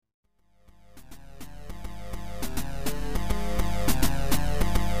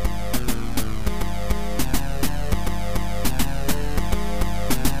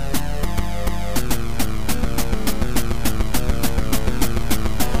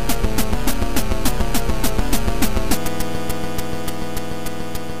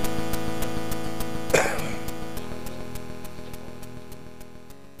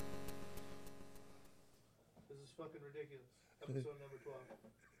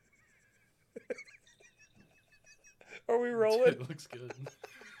Are we rolling? It looks good.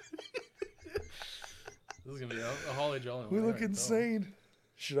 This is going to be a Holly Jolly one. We look insane.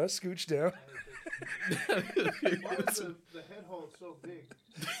 Should I scooch down? Why is the head hole so big?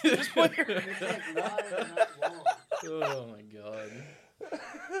 Just put your... It's like 9 and not long. Oh, my God.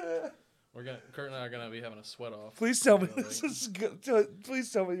 Kurt and I are going to be having a sweat off. Please tell me this is good.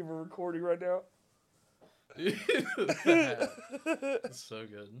 Please tell me you're recording right now. It's so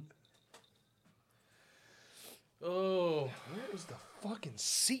good. Oh. Where is the fucking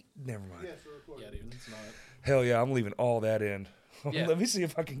seat? Never mind. Yes, we're recording. Yeah, dude, it's not. Hell yeah, I'm leaving all that in. Yeah. Let me see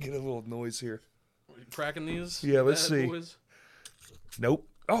if I can get a little noise here. Are you cracking these? Yeah, let's bad see. Boys? Nope.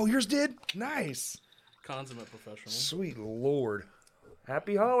 Oh, yours did? Nice. Consummate professional. Sweet Lord.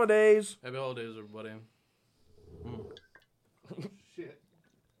 Happy holidays. Happy holidays, everybody. Shit.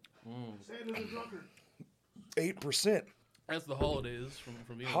 Santa's a drunkard. 8%. That's the holidays from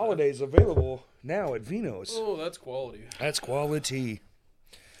Vino. Holidays available now at Vino's. Oh, that's quality. That's quality.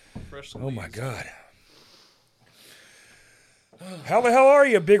 Fresh Oh my squeeze. God. How the hell are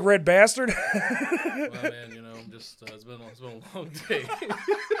you, big red bastard? Well, man, you know, just it's been a long day.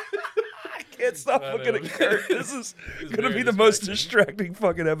 I can't stop I looking know. at Kurt. This is It's going to very be the most distracting. distracting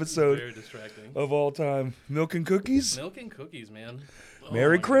fucking episode Very distracting. of all time. Milk and cookies? Milk and cookies, man. Oh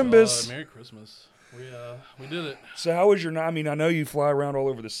Merry my Crimbus. God, Merry Christmas. We did it. So how was your night? I mean, I know you fly around all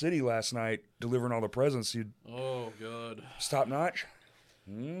over the city last night delivering all the presents. You Oh God. top notch?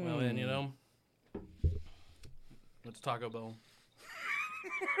 Well, man, you know, it's Taco Bell.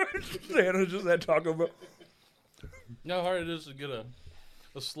 Santa just had Taco Bell. You know how hard it is to get a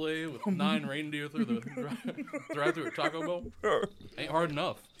sleigh with 9 reindeer through the drive-through at Taco Bell? Ain't hard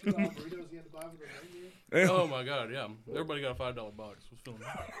enough. $2 burritos you had to buy for the reindeer? Oh my God, yeah. Everybody got a $5 box. What's feeling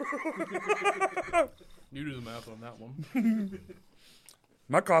You do the math on that one.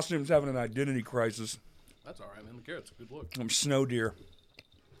 My costume's having an identity crisis. That's all right, man. The carrot's a good look. I'm snow deer.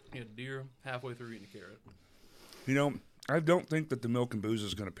 You had deer halfway through eating a carrot. You know, I don't think that the milk and booze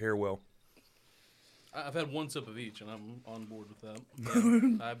is going to pair well. I've had one sip of each, and I'm on board with that.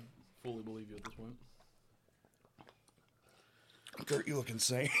 Yeah, I fully believe you at this point. Kurt, you look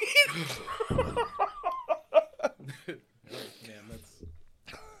insane. Man, that's.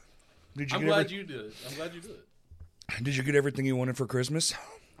 Did you I'm get glad you did it. I'm glad you did it. Did you get everything you wanted for Christmas?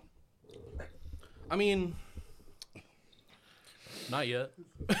 I mean, not yet.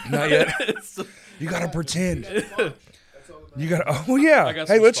 Not yet. It's- You got to pretend. That's all that You matters. got to. Oh yeah. I got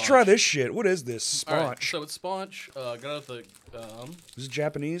Hey, some let's try sponge. this shit. What is this? all right, Sponge. so it's sponge. Got out the. Is it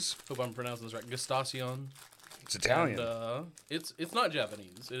Japanese? Hope I'm pronouncing this right. Gustacion. It's Italian. And, it's not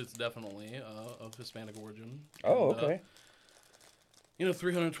Japanese. It's definitely of Hispanic origin. Oh, And, okay.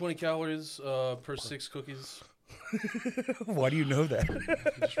 320 calories per 6 cookies. Why do you know that?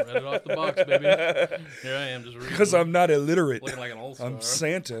 Just read it off the box, baby. Here I am, just reading. Because I'm not illiterate. looking like an all-star. I'm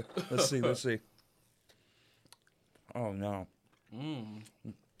Santa. Let's see. Let's see. Oh no.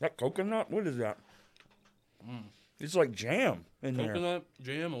 That coconut? What is that? It's like jam in there. Coconut,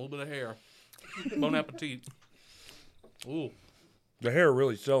 jam, a little bit of hair. Bon appetit. Ooh. The hair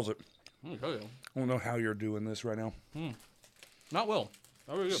really sells it. Let me tell you. I don't know how you're doing this right now. Not well.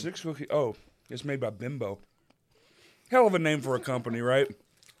 Not really good. 6 cookie. Oh, it's made by Bimbo. Hell of a name for a company, right?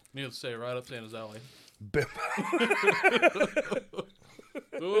 Needless to say, right up Santa's alley. Bimbo.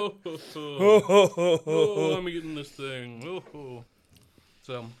 Oh, I'm getting this thing. Oh.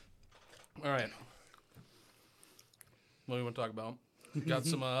 So, all right. What do you want to talk about? Got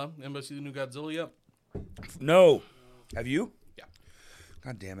some, anybody see the new Godzilla yet? No. Have you? Yeah.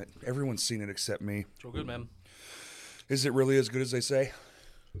 God damn it. Everyone's seen it except me. So good, man. Is it really as good as they say?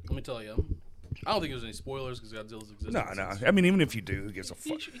 Let me tell you. I don't think there's any spoilers because Godzilla's existence. No. I mean, even if you do, who gives a He,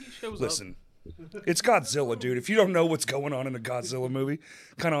 fuck? he shows Listen, it's Godzilla, dude. If you don't know what's going on in a Godzilla movie,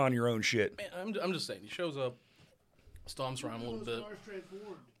 kind of on your own shit. up. Man, I'm just saying. He shows up, stomps around a little bit. Stars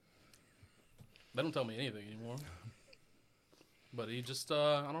transformed. They don't tell me anything anymore. But he just,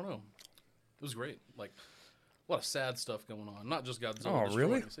 I don't know. It was great. Like, a lot of sad stuff going on. Not just Godzilla. Oh, destroying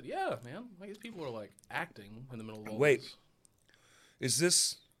really? the city. Yeah, man. Like, these people are, like, acting in the middle of all Wait.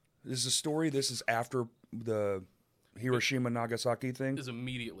 this. Is the story? This is after the Hiroshima Nagasaki thing? Is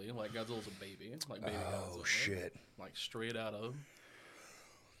immediately, like, Godzilla's a baby. Like, baby Oh Godzilla. shit! Like, straight out of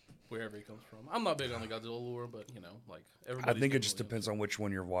wherever he comes from. I'm not big on the Godzilla lore, but, like, I everybody. think it just depends on which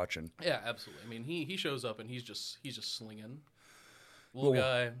one you're watching. Yeah, absolutely. I mean, he shows up and he's just slinging. Little Well,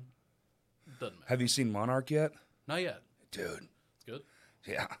 guy. Doesn't matter. Have you seen Monarch yet, Not yet. dude? It's good.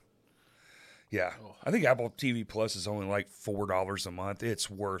 Yeah. Oh. I think Apple TV Plus is only like $4 a month. It's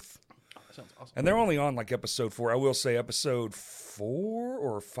worth That sounds awesome. And they're only on like episode 4. I will say episode 4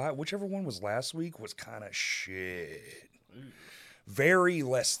 or 5, whichever one was last week, was kind of shit. Very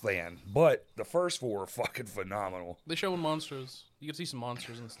less than. But the first 4 are fucking phenomenal. They showing monsters. You get to see some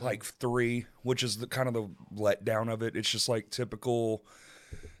monsters and stuff. Like 3, which is the kind of the letdown of it. It's just like typical.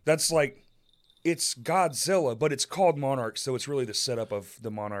 That's like, it's Godzilla, but it's called Monarch, so it's really the setup of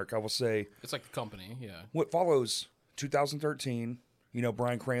the Monarch. I will say. It's like the company, yeah. What follows 2013,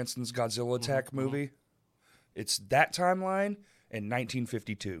 Bryan Cranston's Godzilla Attack movie. It's that timeline and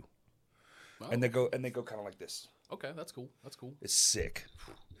 1952. Oh. And they go kind of like this. Okay, that's cool. That's cool. It's sick.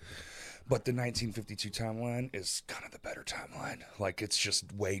 But the 1952 timeline is kind of the better timeline. Like, it's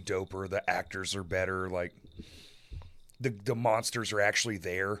just way doper. The actors are better. Like, the monsters are actually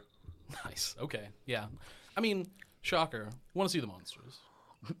there. Nice. Okay. Yeah. I mean, shocker. Want to see the monsters.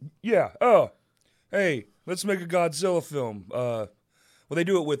 Yeah. Oh, hey, let's make a Godzilla film. Well, they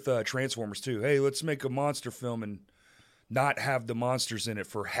do it with Transformers, too. Hey, let's make a monster film and not have the monsters in it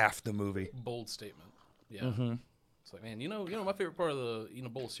for half the movie. Bold statement. Yeah. It's like, man, my favorite part of the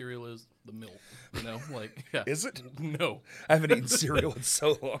bowl of cereal is the milk. Like, yeah. Is it? No. I haven't eaten cereal in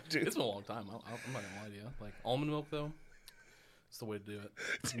so long, dude. It's been a long time. I'm not gonna lie to you. Like almond milk, though, it's the way to do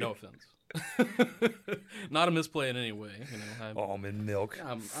it. No offense. Not a misplay in any way. Almond milk.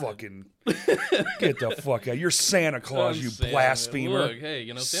 I'm Get the fuck out. You're Santa Claus, I'm you saying, blasphemer. Look, hey,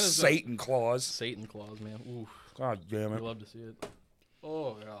 Santa's Satan Claus. Satan Claus, man. Ooh, God damn I it. love to see it.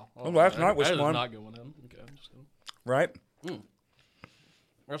 Oh yeah. Oh, last night was that fun. Is not going in. Okay, I'm just kidding. Right?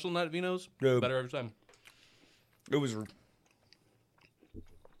 Wrestle night at Vino's, Dude. better every time. It was.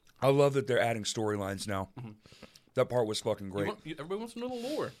 I love that they're adding storylines now. That part was fucking great. Everybody wants to know the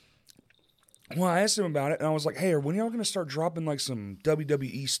lore. Well, I asked him about it, and I was like, hey, when y'all going to start dropping like some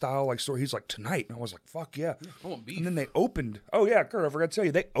WWE style like story? He's like, tonight. And I was like, fuck yeah. I want beef. And then they opened. Oh, yeah, Kurt, I forgot to tell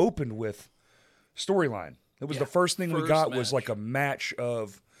you. They opened with storyline. It was the first thing we got was like a match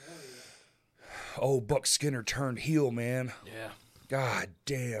of, Buck Skinner turned heel, man. Yeah. God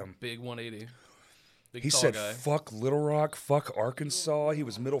damn. Big 180. Big He tall said, guy. fuck Little Rock, fuck Arkansas. He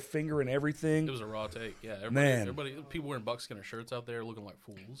was middle finger and everything. It was a raw take. Yeah, Man. everybody, people wearing Buck Skinner shirts out there looking like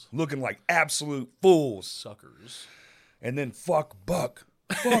fools. Looking like absolute fools. Suckers. And then fuck Buck.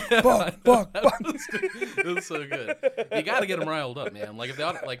 Fuck Buck, Buck. It was so good. You got to get them riled up, man. Like,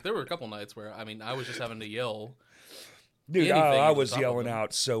 there were a couple nights where, I was just having to yell. Dude, anything I at the was top of yelling them.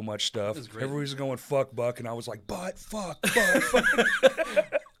 out so much stuff. was great. Everybody was going, fuck Buck, and I was like, fuck.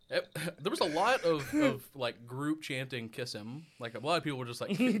 There was a lot of like group chanting "kiss him." Like a lot of people were just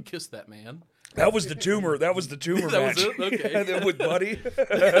like, "Kiss that man." That was the tumor. That was the tumor That match. was it? Okay. And then with Buddy.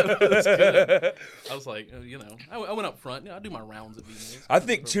 I was like, I went up front. I do my rounds at Vino's. I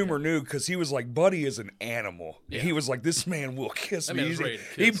think Tumor knew because he was like, Buddy is an animal. Yeah. He was like, this man will kiss That me. man was He's- ready to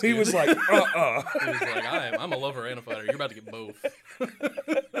kiss, he dude. was like, He was like, I'm a lover and a fighter. You're about to get both.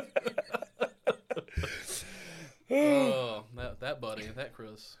 Oh, that buddy, that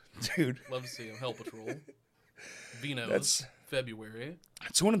KRIS. Dude. Love to see him. Hell Patrol. Vino's. That's- February.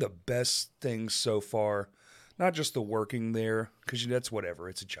 It's one of the best things so far. Not just the working there, because that's whatever.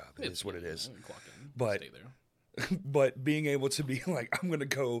 It's a job. It is what it is. Clock in, But- stay there. But being able to be like, I'm going to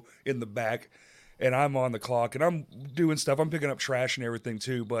go in the back and I'm on the clock and I'm doing stuff. I'm picking up trash and everything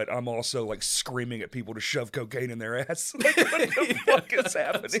too, but I'm also like screaming at people to shove cocaine in their ass. Like, what the fuck is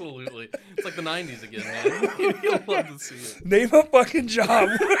happening? Absolutely. It's like the 90s again, man. You'll love to see it. Name a fucking job.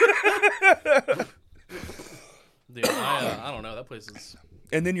 Dude, I don't know. That place is...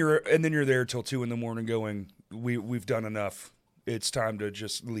 and then you're there till 2 a.m. going, we've done enough. It's time to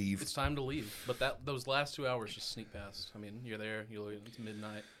just leave. It's time to leave. But those last 2 hours just sneak past. I mean, you're there. It's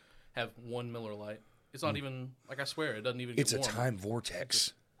midnight. Have one Miller Lite. It's not even... Like, I swear, it doesn't even get It's a warm. time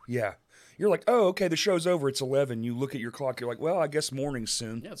vortex. Yeah. You're like, oh, okay, the show's over. It's 11. You look at your clock. You're like, well, I guess morning's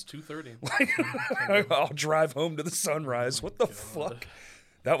soon. Yeah, it's 2:30. I'll drive home to the sunrise. What the fuck?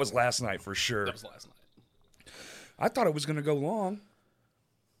 That was last night for sure. That was last night. I thought it was going to go long.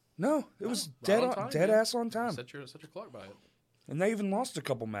 No, it was dead right on time, dead man. ass on time. Set your clock by it. And they even lost a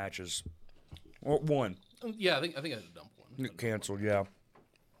couple matches. Or one. Yeah, I think I had to dump one. It canceled, yeah.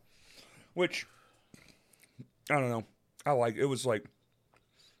 Which, I don't know. I like it. Was like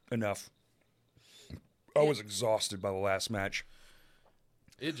enough. I was exhausted by the last match.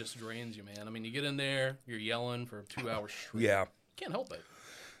 It just drains you, man. I mean, you get in there, you're yelling for 2 hours straight. Yeah. Can't help it.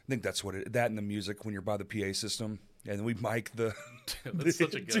 I think that's what that and the music when you're by the PA system. And we mic the That's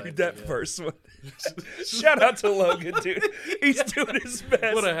such a good dude, that idea. first one. Shout out to Logan, dude. He's doing his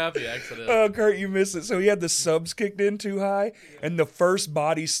best. What a happy accident. Oh, Kurt, you missed it. So he had the subs kicked in too high, and the first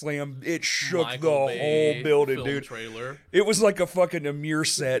body slam, it shook Michael the Bay whole building, film dude. Trailer. It was like a fucking Amir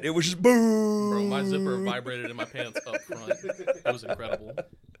set. It was just boom. Bro, my zipper vibrated in my pants up front. It was incredible.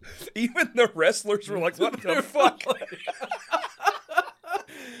 Even the wrestlers were like, what the fuck?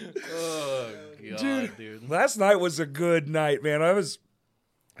 Oh, God, dude. Last night was a good night, man.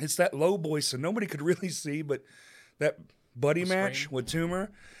 It's that low boy, so nobody could really see, but that buddy match screen? with Toomer,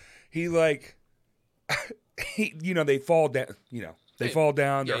 he like, they fall down, they fall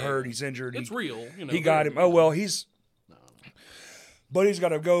down, they're yeah, hurt, yeah. he's injured. It's real. He got him. Oh, well, No. Buddy's got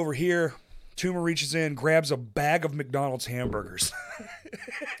to go over here. Toomer reaches in, grabs a bag of McDonald's hamburgers.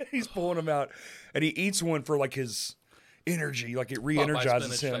 He's pulling them out, and he eats one for like his energy, like it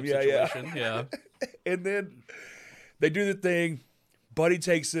re-energizes him. Yeah. And then they do the thing. Buddy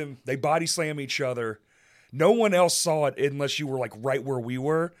takes him. They body slam each other. No one else saw it unless you were like right where we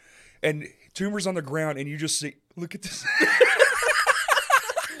were. And Toomer's on the ground, and you just see, look at this.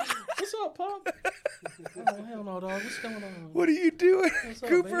 What's up, Pop? Oh, hell no, dog. What's going on? What are you doing, What's up,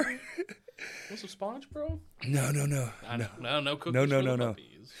 Cooper? baby? Want some sponge, bro? No. I know. No cookies No, for the no.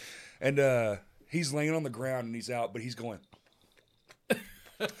 puppies. And he's laying on the ground, and he's out, but he's going.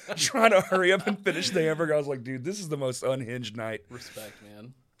 Trying to hurry up and finish the hamburger. I was like, dude, this is the most unhinged night. Respect,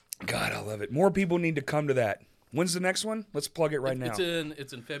 man. God, I love it. More people need to come to that. When's the next one? Let's plug it right now.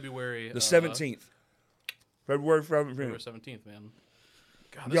 It's in February. The 17th. February 17th. February 17th, man.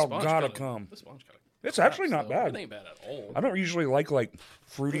 God, Y'all gotta come. This sponge gotta. It's actually not though. bad. It ain't bad at all. I don't usually like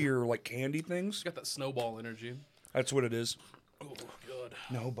fruity or like candy things. It's got that snowball energy. That's what it is. Oh, God.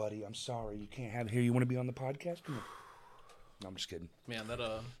 No, buddy, I'm sorry. You can't have it here. You want to be on the podcast? Come on. No, I'm just kidding. Man, that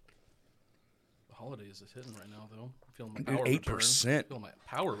the holidays is hitting right now, though. I'm feeling my Dude, power 8%. return. Feeling my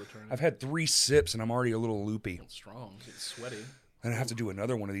power return. I've had 3 sips and I'm already a little loopy. Feeling strong. Getting sweaty. And I have to do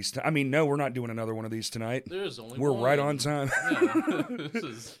another one of these. I mean, no, we're not doing another one of these tonight. There's only We're one. right on time. Yeah. This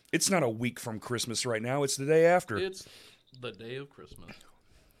is. It's not a week from Christmas right now. It's the day after. It's the day of Christmas.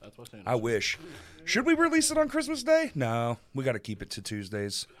 That's what's saying. I wish. Should we release it on Christmas Day? No, we got to keep it to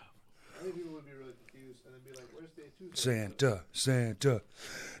Tuesdays. I think people would be really confused and then be like, "Where's day 2?" Santa, Santa,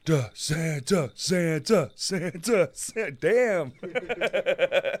 duh, Santa, Santa, Santa, Santa. Damn.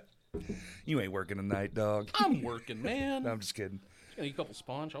 You ain't working tonight, dog. I'm working, man. No, I'm just kidding. Gonna eat a couple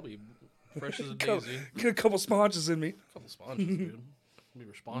sponge. I'll be fresh as a daisy. Get a couple sponges in me. A couple sponges, dude. Be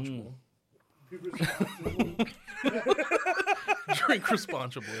responsible. Be responsible. Drink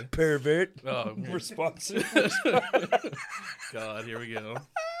responsibly. Pervert. Oh, man. Responsive. God, here we go.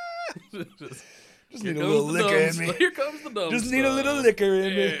 Just Here need a little comes the liquor dumb in me. stuff. Here comes the dumb Just need a little stuff. liquor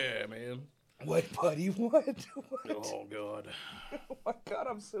in me. Yeah, man. What, buddy? What? Oh, God. Oh my God,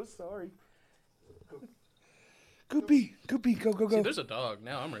 I'm so sorry. Goopy, Goopy, go, go, See, go. there's a dog.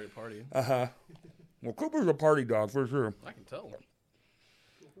 Now I'm ready to party. Well, Cooper's a party dog for sure. I can tell.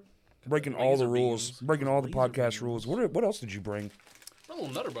 Breaking all the laser rules. beams. Breaking all the Laser podcast beams. rules. What else did you bring? A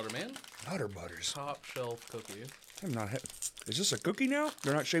little Nutter Butter, man. Nutter Butters. Top shelf cookie. I'm not. Is this a cookie now?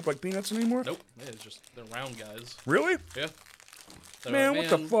 They're not shaped like peanuts anymore? Nope. Yeah, it's just, they're round guys. Really? Yeah. They're Man, what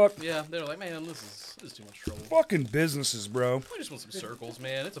the fuck? Yeah, they're like, man, this is too much trouble. Fucking businesses, bro. We just want some circles,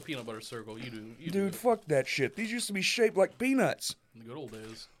 man. It's a peanut butter circle. You do. You Dude, do fuck that shit. These used to be shaped like peanuts. in the good old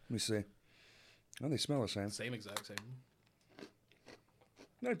days. Let me see. Oh, they smell the same. Same exact same.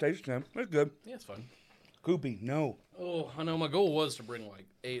 They taste the same. That's good. Yeah, it's fine. Koopy, no. Oh, I know. My goal was to bring like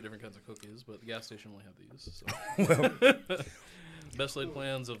 8 different kinds of cookies, but the gas station only had these. So. Best laid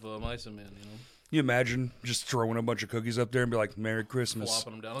plans of mice and men, you know. You imagine just throwing a bunch of cookies up there and be like, Merry Christmas.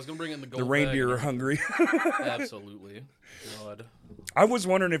 Flopping them down. I was gonna bring it in the gold The reindeer are bag. hungry. Absolutely. God. I was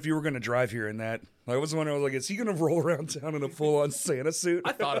wondering if you were going to drive here in that. I was wondering, I was like, is he going to roll around town in a full-on Santa suit?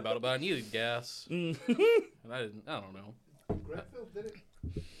 I thought about it, but I needed gas. And I don't know. Grenfell did it.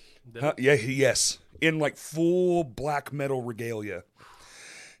 Did Huh? it? Yeah, yes. In like full black metal regalia.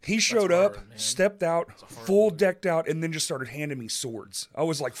 He showed up, hard, man. stepped out, a hard full one. decked out, and then just started handing me swords. I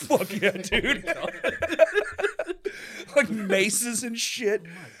was like, fuck yeah, dude. Like maces and shit. My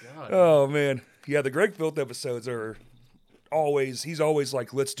God. Oh, man. Yeah, the Greg Filth episodes are always, he's always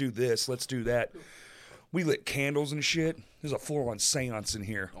like, let's do this, let's do that. We lit candles and shit. There's a full-on seance in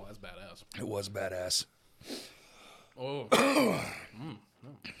here. Oh, that's badass. It was badass. Oh.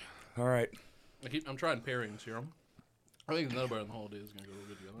 All right. I'm trying pairings here. I think another better than the holiday is gonna go real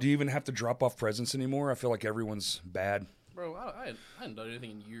good together. Do you even have to drop off presents anymore? I feel like everyone's bad. Bro, I hadn't done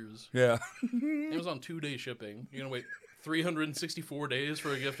anything in years. Yeah. It was on 2-day shipping. You're gonna wait 364 days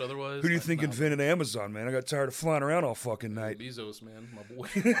for a gift otherwise. Who do you think invented Amazon, man? I got tired of flying around all fucking night. Bezos, man, my boy.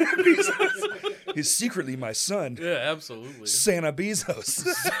 He's secretly my son. Yeah, absolutely. Santa Bezos.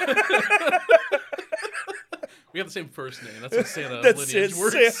 We have the same first name. That's how Santa That's lineage it.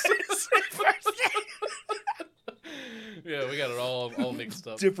 works. Yeah, we got it all mixed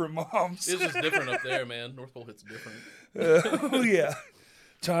up. Different moms. It's just different up there, man. North Pole hits different. Oh, yeah.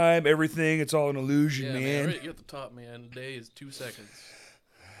 Time, everything, it's all an illusion, Yeah, man. right, you're at the top, man. The day is 2 seconds.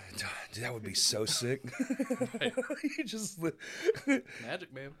 Dude, that would be so sick. Right. You just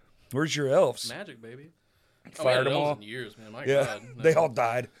Magic, man. Where's your elves? Magic, baby. Fired them all. In years, man. My Yeah, God. they all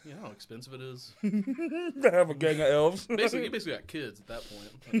died. You know how expensive it is. To have a gang of elves. Basically, you basically got kids at that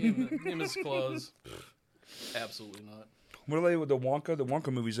point. Like, him, Mrs. Claus. Absolutely not. What are they with the Wonka? The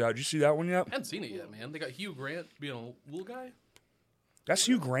Wonka movie's out. Did you see that one yet? I haven't seen it yet, man. They got Hugh Grant being a little guy. That's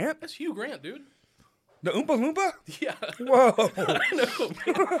Hugh Grant? That's Hugh Grant, dude. The Oompa Loompa? Yeah. Whoa. I know,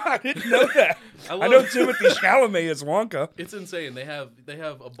 man. I didn't know that. I know Timothy Chalamet is Wonka. It's insane. They have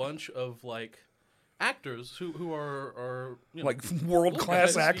a bunch of like actors who are you know, Like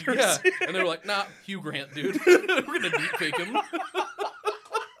world-class guys. actors. Yeah. And they were like, nah, Hugh Grant, dude. We're gonna deep fake him.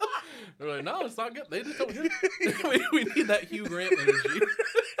 They're like, no, it's not good. They just don't we need that Hugh Grant energy.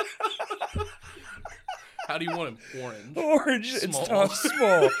 How do you want him? Orange. Orange. Small. It's tough,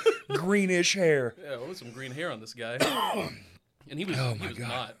 small. Greenish hair. Yeah, well, some green hair on this guy. And he was not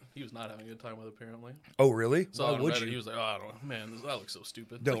having a good time with it, apparently. Oh, really? So Why would you? He was like, oh, I don't know. Man, that looks so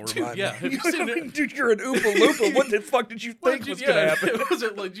stupid. Don't Like, remind dude, yeah, me. have you seen it? Dude, you're an Oompa Loompa. What the fuck did you think was going to happen? Was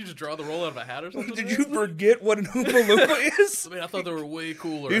it like, did you just draw the roll out of a hat or something? Did you forget what an Oompa Loompa is? I mean, I thought they were way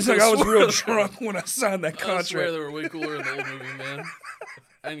cooler. He's like, I was real drunk when I signed that I swear contract. they were way cooler in the old movie, man.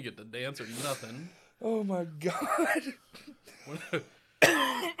 I didn't get to dance or nothing. Oh, my God.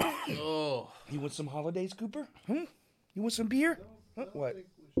 Oh. You want some holidays, Cooper? You want some beer? Huh? What? think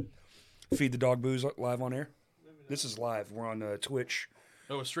we should. Feed the Dog Booze live on air? This is live. We're on Twitch.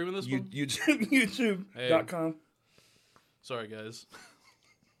 Oh, we're streaming this one? YouTube.com. Sorry, guys.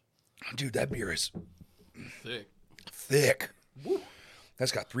 Dude, that beer is Thick. thick. Woo.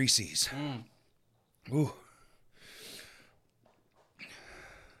 That's got 3 C's. Ooh.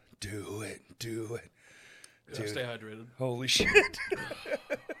 Do it. Yeah, Dude. stay hydrated. Holy shit.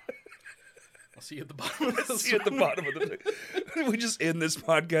 I'll see you at the bottom of this. See at the bottom of the we just end this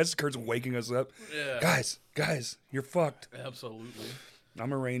podcast. Kurt's waking us up. Yeah. Guys, you're fucked. Absolutely.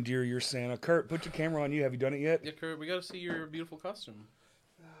 I'm a reindeer, you're Santa. Kurt, put your camera on you. Have you done it yet? Yeah, Kurt, we got to see your beautiful costume.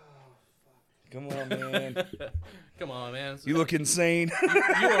 Come on, man. Come on, man. You look insane.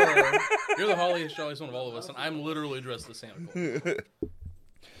 You're the holliest, jolliest one of all of us, and I'm literally dressed as Santa Claus.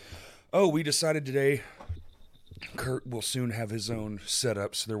 Oh, we decided today Kurt will soon have his own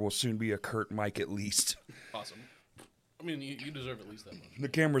setup, so there will soon be a Kurt mic at least. Awesome. I mean, you deserve at least that much. The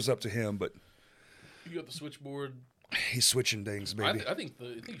camera's up to him, but You got the switchboard. he's switching things, baby. I think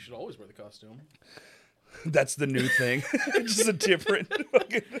you should always wear the costume. That's the new thing. Just a different.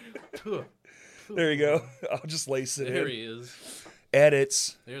 There you go. I'll just lace it There in. he is.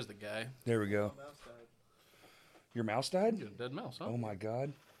 Edits. There's the guy. There we go. Mouse died. Your mouse died? You're a dead mouse, huh? Oh my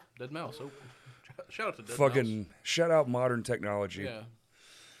god. Dead mouse. Oh, shout out to dead Fucking mouse. shout out modern technology. Yeah.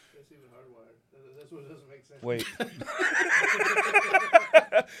 That's even hardwired. That's what doesn't make sense. Wait.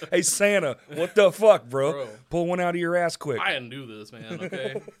 Hey Santa, what the fuck, bro? Bro. Pull one out of your ass quick. I didn't do this, man.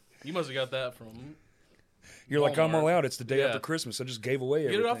 Okay. You must have got that from. You're like, I'm all Walmart. out. It's the day Yeah. after Christmas. I just gave away Get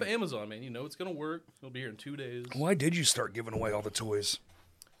everything. it off of Amazon, man. You know it's gonna work. It'll be here in 2 days. Why did you start giving away all the toys?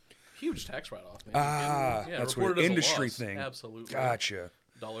 Huge tax write-off, man. Ah, Yeah, that's reported what as a industry loss. thing. Absolutely. Gotcha.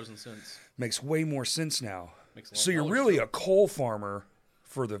 Dollars and cents. Makes way more sense now. Makes a lot So of you're dollars. really a coal farmer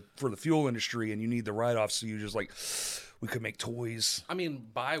for the fuel industry, and you need the write-off. So you just like, we could make toys. I mean,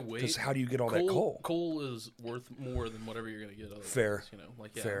 by weight. Because how do you get all that coal? Coal is worth more than whatever you're gonna get. Otherwise, Fair. You know,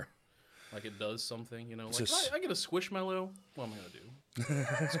 like yeah, Fair. like it does something. You know, like just- I get a squishmallow. What am I gonna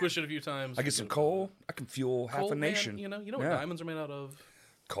do? Squish it a few times. I get some coal. I can fuel half Coal, a man, nation. you know what Yeah. diamonds are made out of?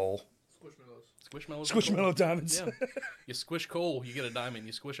 Coal. Squishmallows. Squishmallow diamonds. Yeah. You squish coal, you get a diamond.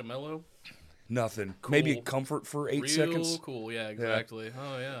 You squish a mellow. Nothing. Maybe Cool. comfort for 8 Real seconds. cool. Yeah, exactly.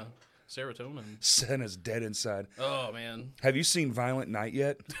 Oh yeah. Serotonin. Santa's dead inside. Oh man. Have you seen Violent Night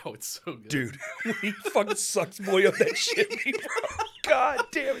yet? Oh, it's so good. Dude, when he fucking sucks boy up that shit, me, bro. God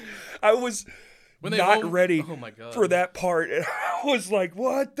damn it. I was When they not home- ready Oh my god. for that part. And I was like,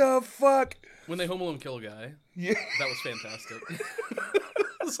 what the fuck? When they Home Alone kill a guy, Yeah. that was fantastic.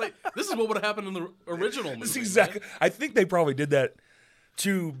 It's like this is what would have happened in the original movie. That's exactly. man. I think they probably did that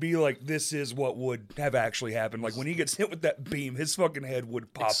to be like, this is what would have actually happened. Like when he gets hit with that beam, his fucking head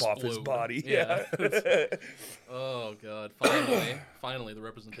would pop off his Explode. body. Yeah. Oh god! Finally, the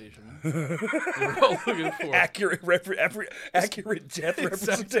representation we're all looking for. Accurate death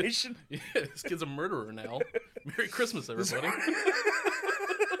representation. Yeah, this kid's a murderer now. Merry Christmas, everybody.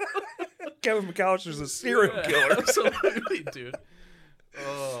 Kevin McAllister's a serial Yeah, killer. absolutely, dude.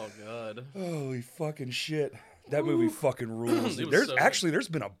 Oh god. Holy fucking shit. That movie fucking rules. It was There's so there's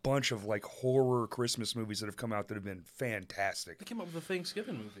been a bunch of like horror Christmas movies that have come out that have been fantastic. They came up with a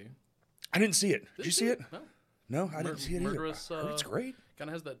Thanksgiving movie. I didn't see it. Did you see it? No. No, I didn't see it either. Murderous, I heard it's great. Kind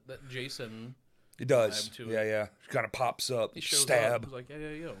of has that Jason. It does. vibe to Yeah, it. yeah. Kind of pops up, He shows stab, up. He's like, yeah,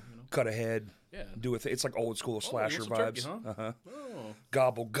 you know. cut a head, Yeah. do a thing. It's like old school slasher you want vibes. some turkey, huh? Uh-huh. Oh.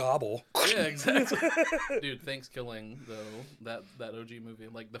 Gobble, gobble. Yeah, exactly. Dude, Thanksgiving though, that OG movie,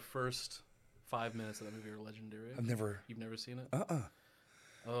 like the first 5 minutes of that movie are legendary. You've never seen it? Uh-uh.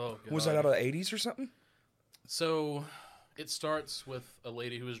 Oh god. Was that out of the 80s or something? So, it starts with a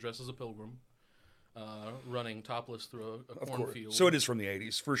lady who is dressed as a pilgrim, running topless through a Of course. cornfield. So it is from the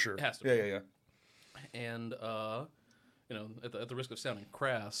 80s, for sure. It has to Yeah, be. yeah, yeah. And you know, at the risk of sounding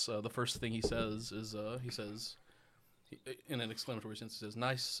crass, the first thing he says is in an exclamatory sense, he says,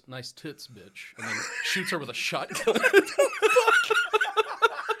 "Nice tits, bitch," and then shoots her with a shotgun.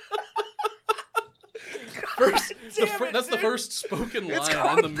 That's the first spoken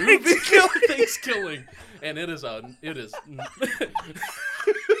line in the movie. Thanksgiving, and it is.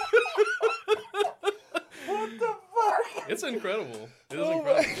 What the fuck? It's incredible. It is Oh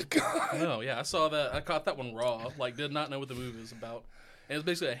incredible. my god. No, yeah, I saw that. I caught that one raw. Like, did not know what the movie was about. And it's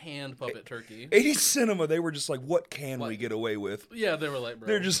basically a hand puppet turkey. 80s cinema, they were just like, what can we What? get away with? Yeah, they were like, bro.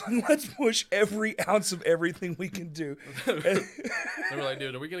 They're just like, let's push every ounce of everything we can do. They were like,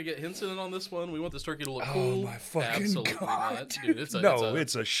 dude, are we gonna get Henson on this one? We want this turkey to look Oh cool. my fucking Absolutely god, not, dude. It's a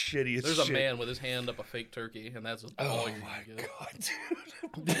shitty as There's shit. a man with his hand up a fake turkey, and that's all Oh you're my gonna get.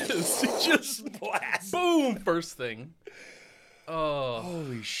 god, dude. It's just Blast. boom, first thing. Oh,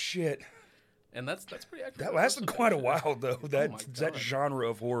 Holy shit. and that's pretty accurate. That lasted quite a while though. That my that God. genre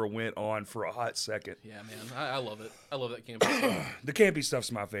of horror went on for a hot second. Yeah, man, I love it. I love that campus stuff. The campy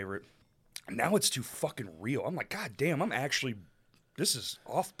stuff's my favorite. Now it's too fucking real. I'm like, god damn, this is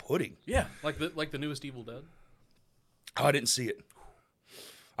off-putting. Yeah, like the newest Evil Dead. Oh, I didn't see it.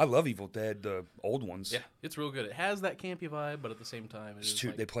 I love Evil Dead, the old ones. Yeah, it's real good. It has that campy vibe, but at the same time,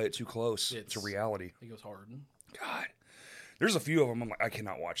 They play it too close. It's a reality. It goes hard. God. There's a few of them I'm like, I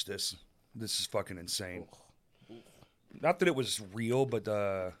cannot watch this. This is fucking insane. Not that it was real, but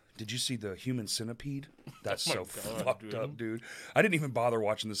did you see the Human Centipede? That's Oh my so God, fucked dude. up, dude. I didn't even bother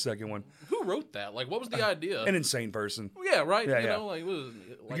watching the second one. Who wrote that? Like, what was the idea? An insane person. Yeah, right. Yeah, you yeah. know, like, what is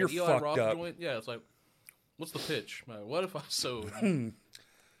it, like You're an Eli fucked Roth up. joint. Yeah, it's like, what's the pitch? What if I sewed?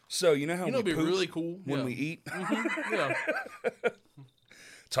 So you know how You know, we it'd be poop really cool when yeah. we eat? Yeah,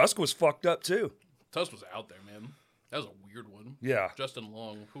 Tusk was fucked up too. Tusk was out there, man. That was a weird one. Yeah. Justin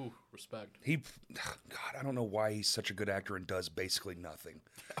Long, respect. God, I don't know why he's such a good actor and does basically nothing.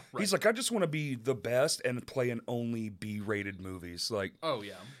 He's like, I just want to be the best and play in only B-rated movies. Like, Oh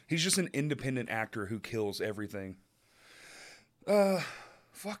yeah, he's just an independent actor who kills everything.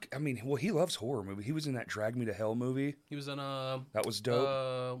 Fuck. I mean, well, he loves horror movie. He was in that Drag Me to Hell movie. he was in That was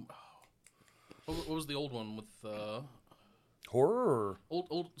dope. what was the old one with Horror or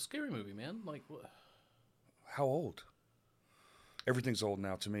old scary movie, man? Like what? how old? Everything's old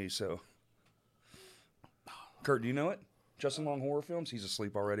now to me, so. Kurt, do you know it? Justin Long horror films? He's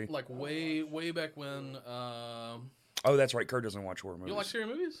asleep already. Like way back when. Oh, that's right. Kurt doesn't watch horror movies. You don't like scary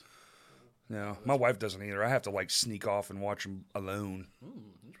movies? No, my wife doesn't either. I have to like sneak off and watch them alone.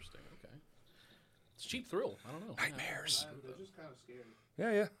 Interesting. Okay. It's a cheap thrill. I don't know. Nightmares. They're just kind of scary.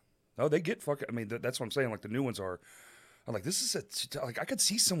 Yeah, yeah. Oh, they get fucking. I mean, that's what I'm saying. Like the new ones are. I'm like, this is like I could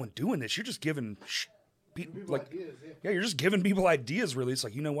see someone doing this. You're just giving people like, Ideas, yeah, you're just giving people ideas. Really, it's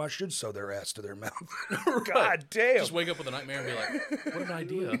like, you know what? I should sew their ass to their mouth. God damn. Just wake up with a nightmare and be like, what an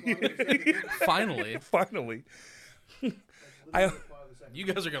idea. Finally. Finally. You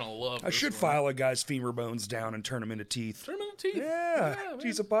guys are going to love I this should one. file a guy's femur bones down and turn them into teeth. Turn them into teeth. Yeah, man.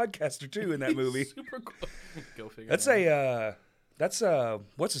 he's a podcaster too in that movie. Super cool. Go figure. That's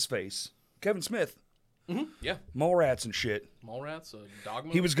what's his face? Kevin Smith. Yeah. Mallrats and shit. Mallrats,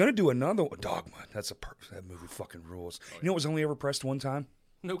 Dogma. He was gonna do another one. Dogma. That movie fucking rules. You know, it was only ever pressed one time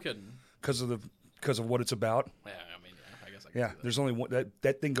No kidding. because of what it's about. Yeah, I mean, yeah, I guess I can Yeah, see that. there's only one.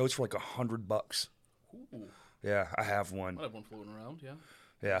 That thing goes for like $100. Ooh, Yeah, I have one. I have one floating around, yeah.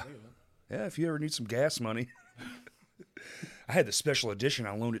 Yeah, Think of it. yeah. If you ever need some gas money, I had the special edition.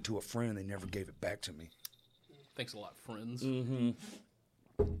 I loaned it to a friend. They never gave it back to me. Thanks a lot, friends.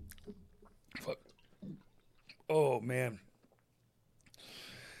 Fuck. Oh, man.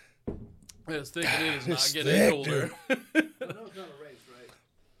 It's thick and it is not It's getting thick, colder. I know it's not a race, right?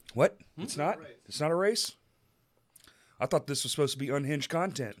 What? It's not? race. It's not a race? I thought this was supposed to be unhinged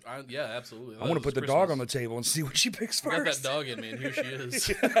content. Yeah, absolutely. I want to put the dog on the table and see what she picks first. Got that dog in me, and here she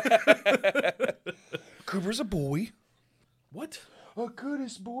is. Cooper's a boy. What? A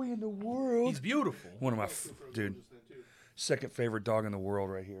goodest boy in the world. He's beautiful. One of my, dude, second favorite dog in the world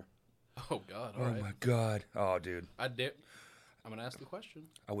right here. Oh God! Oh, All right. my God. Oh, dude. I'm gonna ask the question.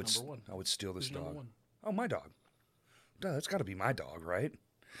 I would Number one. I would steal this Who's number dog. one? Oh, my dog. Duh, that's got to be my dog, right?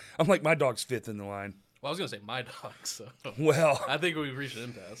 I'm like, my dog's fifth in the line. Well, I was gonna say my dog, so Well, I think we've reached an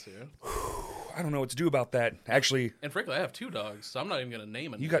impasse here. I don't know what to do about that. Actually, And frankly, I have 2 dogs, so I'm not even gonna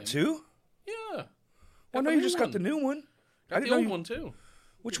name a you got 2? Yeah. Well, no, you just got the new one. I Got didn't the know old you- one too.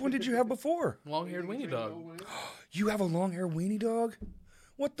 Which one did you have before? Long-haired weenie dog. You have a long-hair weenie dog?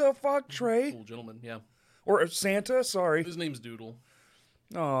 What the fuck, Trey? Cool gentleman. Yeah. Or Santa? Sorry. His name's Doodle.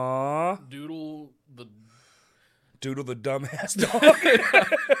 Aw. Doodle the. Doodle the dumbass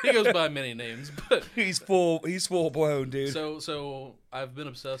dog. He goes by many names, but He's full blown, dude. so I've been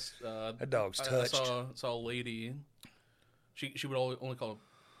obsessed. That dog's I touched. saw a lady. She would only call him.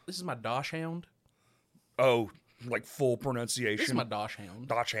 This is my Dosh Hound. Oh, like full This is pronunciation. my Dosh Hound.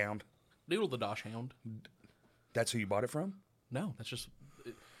 Dutch Hound. Doodle the Dosh Hound. That's who you bought it from? No, that's just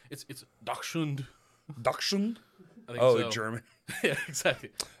it's Dachshund. Dachshund? I think Oh, so. German. Yeah, exactly.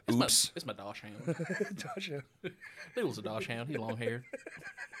 Oops. It's my Dosh Hound. Dutch Hound. Doodle's a Dosh Hound. He's long haired.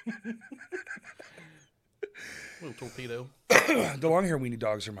 Little torpedo. The long-hair weenie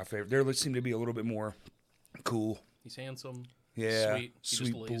dogs are my favorite. They seem to be a little bit more cool. He's handsome. Yeah. Sweet. He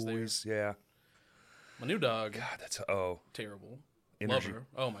Sweet just lays boys. Yeah. My new dog. God, that's Terrible. Energy. Love her.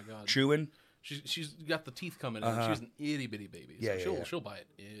 Oh my god. chewing. She's got the teeth coming in. She's an itty bitty baby. So Yeah, yeah, she'll bite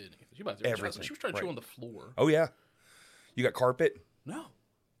anything. She bites Everything. She was trying to chew Right. on the floor. Oh yeah. You got carpet? No.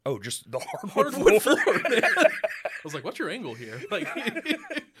 Oh, just the hardwood Hardwood floor. floor. I was like, what's your angle here? Like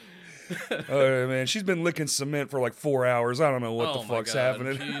Oh man, she's been licking cement for like 4 hours. I don't know what oh the my fuck's God.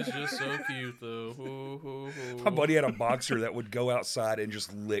 happening. She's just so cute though. Ooh, ooh, ooh. My buddy had a boxer that would go outside and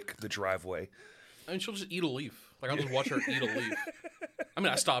just lick the driveway. I mean, she'll just eat a leaf. Like I'll just watch her eat a leaf. I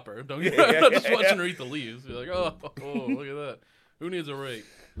mean, I stop her. Don't get Yeah, I'm not just yeah, watching her eat the leaves. You're like, oh, look at that. Who needs a rake?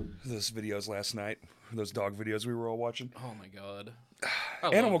 Those videos last night, those dog videos we were all watching. Oh my god. I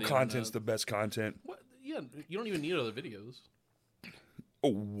love Animal the content's internet. the best content. What? Yeah, you don't even need other videos. Oh,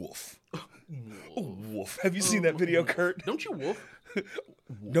 woof. Oh, woof. Have you seen that video, Kurt? Don't you woof?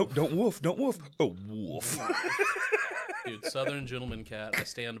 No, don't woof. Don't woof. Oh, woof. Dude, Southern Gentleman Cat. I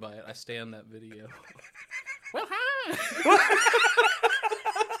stand by it. I stand that video. Well, hi.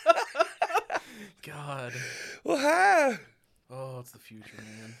 God. Well, hi. Oh, it's the future,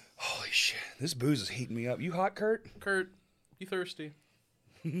 man. Holy shit. This booze is heating me up. You hot, Kurt? Kurt, you thirsty?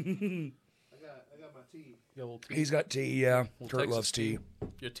 I got my tea. You got a little tea? He's got tea, yeah. Little Kurt Texas loves tea.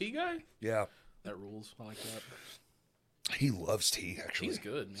 You a tea guy? Yeah. That rules. I like that. He loves tea, actually. Tea's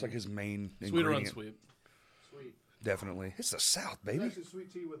good, It's man. like his main Sweet or ingredient. unsweet? Sweet. Definitely. It's the South, It's baby. actually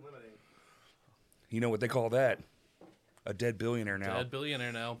sweet tea with lemonade. You know what they call that? A dead billionaire now. Dead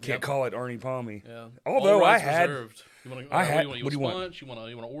billionaire now. Can't Yep. call it Arnie Palmy. Yeah. Although All I rights had- reserved. You want I had- what what do you want? Sponge? You want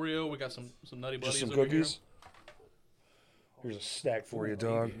an Oreo? We got some nutty buddies Just some over cookies. Here's a stack for you,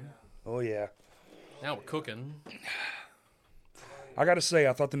 dog. baby. Oh, yeah. Here. Now we're cooking. I got to say,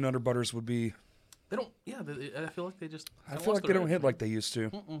 I thought the Nutter Butters would be... They don't. Yeah, I feel like they just. I feel like they don't hit like they used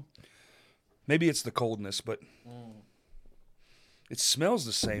to. Maybe it's the coldness, but... It smells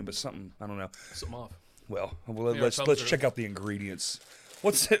the same, but something... I don't know. Something off. Well, Yeah, let's Tums are- check out the ingredients.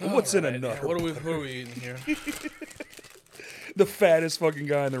 What's in a Nutter What are we eating here? The fattest fucking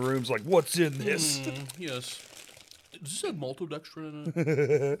guy in the room's like, what's in this? Yes. Does this have maltodextrin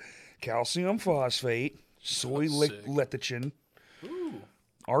in it? Calcium phosphate, soy Oh, sick. lecithin, Ooh.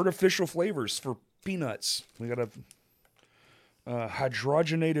 artificial flavors for peanuts. We got a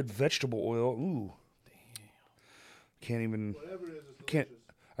hydrogenated vegetable oil. Ooh. Can't even... Whatever it is, it's Can't... delicious.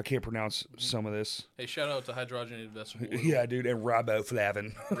 I can't pronounce some of this. Hey, shout out to hydrogenated vegetable oil. Yeah, dude, and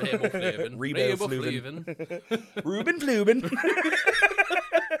riboflavin. Riboflavin. Riboflavin. Riboflavin. Ruben Flubin.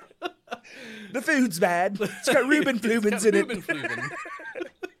 The food's bad. It's got Ruben Flubins in it. Riboflavin.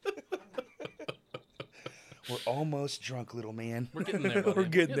 We're almost drunk, little man. We're getting there, buddy. We're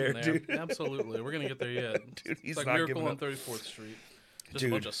getting there, dude. Absolutely. We're going to get there yet. Dude, he's It's like not Miracle giving on up. 34th Street. Just Dude.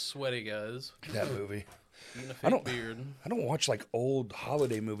 a bunch of sweaty guys. That movie. Eating a I fake don't- beard. I don't watch like old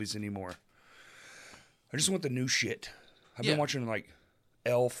holiday movies anymore. I just want the new shit. I've Yeah. been watching like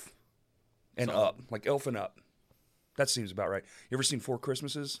Elf and Solid. Up, like Elf and Up. That seems about right. You ever seen Four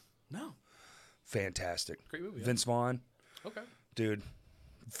Christmases? No. Fantastic. Great movie. Vince Vaughn. Okay. Dude,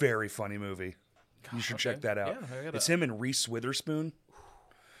 very funny movie. You should check that out. Yeah, It's him and Reese Witherspoon.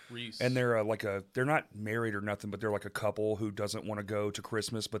 Reese. And they're they're not married or nothing, but they're like a couple who doesn't want to go to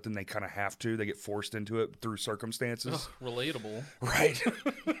Christmas, but then they kind of have to. They get forced into it through circumstances. Ugh, relatable. Right.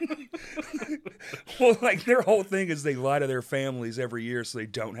 Well, like their whole thing is they lie to their families every year so they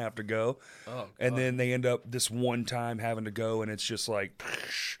don't have to go. Oh, God. And then they end up this one time having to go, and it's just like,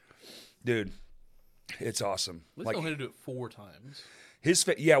 dude, it's awesome. At least Like they only had to do it 4 times.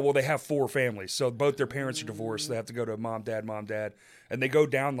 well, they have 4 families, so both their parents are divorced. So they have to go to mom, dad, and they go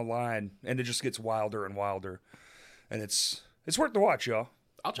down the line, and it just gets wilder and wilder. And it's worth the watch, y'all.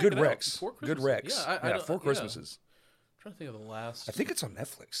 I'll check Good it out. Rex. 4 Good Christmases. Rex. Yeah, Four Christmases. I'm trying to think of the last. I think it's on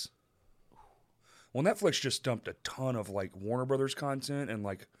Netflix. Well, Netflix just dumped a ton of like Warner Brothers content and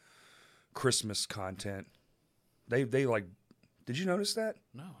like Christmas content. They like, did you notice that?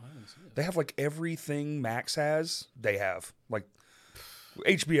 No, I didn't see it. They have like everything Max has. They have like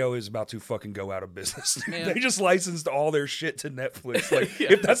HBO is about to fucking go out of business. Man. They just licensed all their shit to Netflix. Like,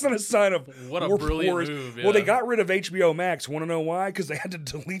 Yeah. if that's not a sign of What a we're brilliant poor- move, Well, they yeah. got rid of HBO Max. Want to know why? Because they had to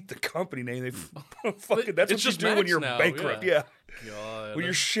delete the company name. They fucking that's It's what you just do when Max you're now, bankrupt. yeah. Yeah. God. When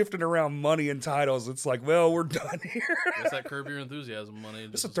you're shifting around money and titles, it's like, well, we're done here. That's that Curb Your Enthusiasm money.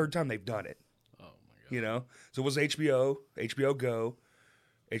 This is the third time they've done it. Oh, my God. You know, so it was HBO Go,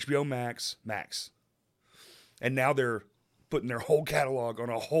 HBO Max, and now they're putting their whole catalog on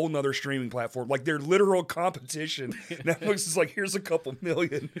a whole nother streaming platform, like their literal competition. Netflix is like, here's a couple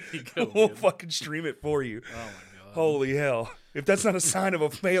million, you go, we'll man. fucking stream it for you. Oh, my God. Holy hell! If that's not a sign of a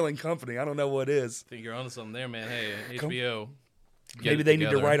failing company, I don't know what is. I think you're onto something there, man. Hey, HBO. get Maybe it they need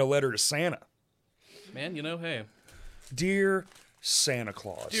to together. write a letter to Santa. Man, hey. Dear Santa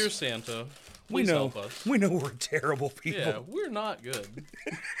Claus, Dear Santa, we please know help us. we know we're terrible people, Yeah, we're not good.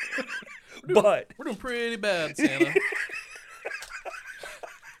 but We're doing pretty bad, Santa.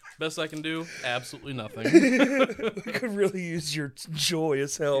 Best I can do, absolutely nothing. we could really use your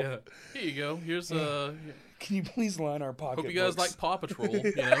joyous help. Yeah. Here you go. Here's Can you please line our pocket? hope you guys like Paw Patrol.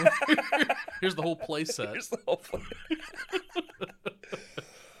 You know, here's the whole play set. Here's the whole thing.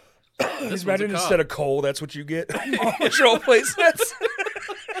 This Imagine one's a instead cop. of coal, that's what you get. Paw Patrol play sets.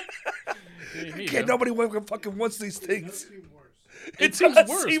 Here you Can't go. nobody fucking wants these things. Seem worse. It seems does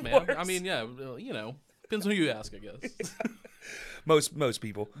worse, seem man. worse. I mean, yeah, depends on who you ask, I guess. Most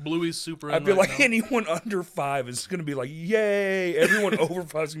people. Bluey's super. I in feel right like now. anyone under 5 is gonna be like, "Yay!" Everyone over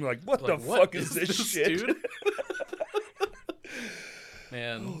 5 is gonna be like, "What Like, the what fuck is this shit?" dude?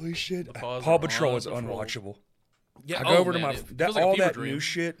 Man, Holy shit! paws Paw are Patrol on is patrol. unwatchable. yeah. I go oh, over man, to it feels like a all fever that dream. new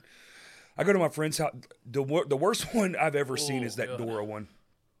shit. I go to my friend's house. The worst one I've ever seen Oh, is that God. Dora one.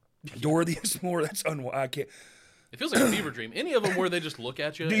 Dora the Explorer. That's I can't. It feels like a fever dream. Any of them where they just look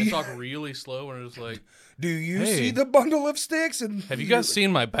at you and you- talk really slow and are just like, Do you Hey. see the bundle of sticks? And "Have you guys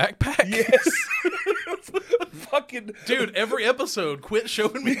seen my backpack?" Yes. Fucking Dude, every episode, quit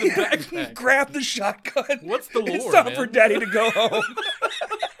showing me the backpack. grab the shotgun. What's the It's lore, time man? for Daddy to go home.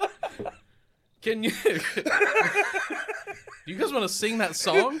 Can you? You guys want to sing that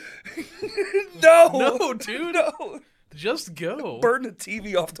song? No, No, dude. no. Just go. Burn the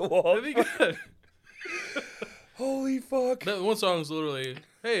TV off the wall. That'd be good. Holy fuck. That one song is literally,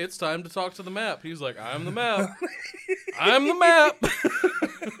 "Hey, it's time to talk to the map." He's like, "I'm the map. I'm the map."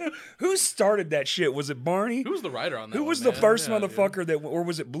 Who started that shit? Was it Barney? Who was the writer on that? Who one, was the man? first Yeah, dude. motherfucker that, or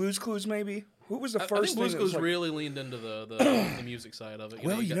was it Blue's Clues maybe? Who was the I first think Blue's thing that Clues was like, really leaned into the music side of it.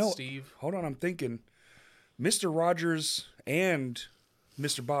 Well, you you got know, Steve. hold on, I'm thinking Mr. Rogers and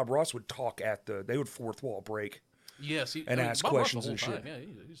Mr. Bob Ross would talk they would fourth wall break. Yes, and ask Bob Ross questions the and whole shit. time.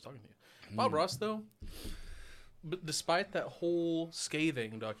 Yeah, he's talking to you. Bob Ross, though, but despite that whole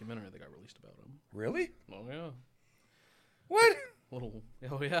scathing documentary that got released about him, Really? oh yeah, What?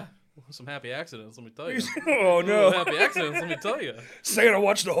 oh yeah, some happy accidents. Let me tell you. Oh Little no. happy accidents. Let me tell you. Saying I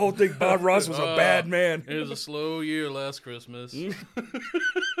watched the whole thing, Bob Ross was a bad man. It was a slow year last Christmas. Mm.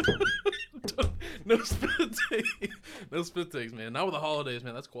 No spit takes. No spit takes, man. Not with the holidays,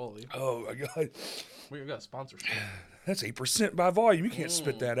 man. That's quality. Oh my god. We got sponsorship. That's 8% by volume. You can't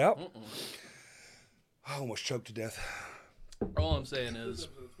spit that out. I almost choked to death. All I'm saying is,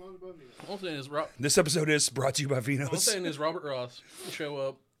 This episode is brought to you by all I'm Vino's. saying is Robert Ross would show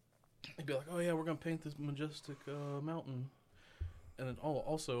up. He'd be like, "Oh yeah, we're gonna paint this majestic mountain," and then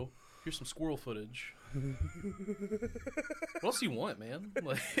also here's some squirrel footage. What else do you want, man?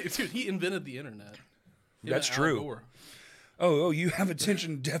 Like, dude, he invented the internet. Him That's and Al true. Gore. Oh, you have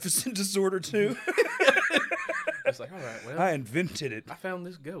attention deficit disorder too? It's like, all right, well, I invented it. I found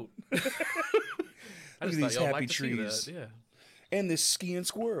this goat. I Look just at thought these y'all happy like to see trees. that. Yeah. And this skiing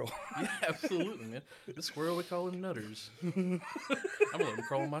squirrel. Yeah, absolutely, man. This squirrel, we call him Nutters. I'm gonna let him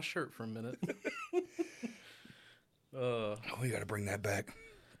crawl on my shirt for a minute. We got to bring that back.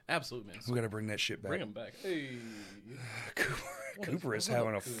 Absolutely, man. We got to bring that shit back. Bring him back. Hey. Cooper is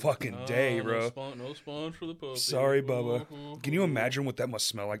having a fucking day, bro. No sponge for the puppy. Sorry, Bubba. Can you imagine what that must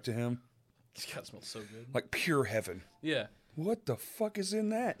smell like to him? It's gotta smell so good. Like pure heaven. Yeah. What the fuck is in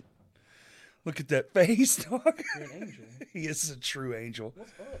that? Look at that face, dog. You're an angel. He is a true angel.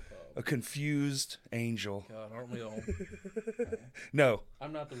 What's up, though? A confused angel. God, aren't we all? No.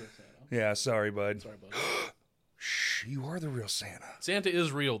 I'm not the real Santa. Yeah, sorry, bud. Sorry, bud. Shh, you are the real Santa. Santa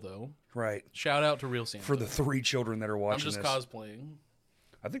is real, though. Right. Shout out to real Santa. For the 3 children that are I'm watching just this. cosplaying.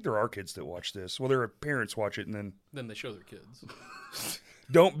 I think there are kids that watch this. Well, their parents watch it, and Then they show their kids.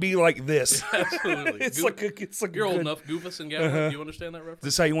 don't be like this. Absolutely. It's like a You're old good- enough, Goofus and Gallant. Do you understand that reference? Is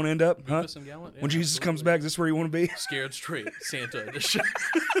this how you want to end up? Huh? Goofus and Gallant? Yeah, When Jesus absolutely. comes back, is this where you want to be? Scared straight, Santa edition.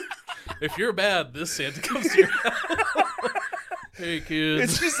 If you're bad, this Santa comes to your house. Hey, kids.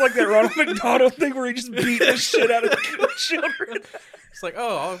 It's just like that Ronald McDonald thing where he just beat the shit out of the children. It's like,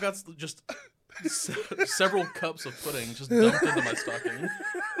 oh, I've got just several cups of pudding just dumped into my stocking.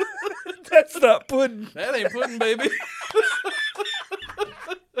 That's not pudding. That ain't pudding, baby.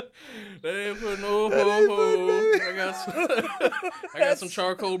 That ain't pudding. Oh, ho, ho. I got some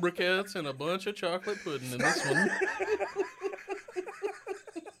charcoal briquettes and a bunch of chocolate pudding in this one.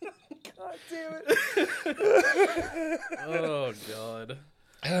 God damn it. Oh, God.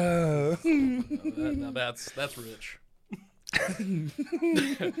 Now that's rich.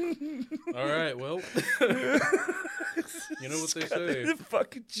 All right, well, you know what they say.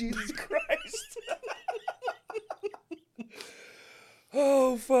 Fucking Jesus Christ.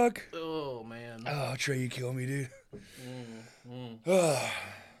 Oh, fuck. Oh, man. Oh, Trey, you kill me, dude.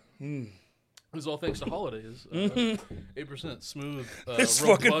 It was all thanks to holidays. 8% smooth, This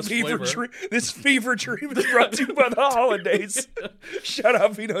fucking robust fever flavor. dream. This fever dream is brought to you by the holidays. Shout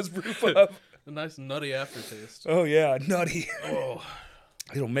out Vino's Brew Pub. A nice nutty aftertaste. Oh yeah, nutty. Oh,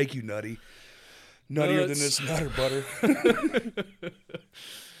 It'll make you nutty. Nuttier than Nuts. this Nutter butter.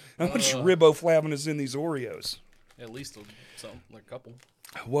 How much riboflavin is in these Oreos? at least like a couple.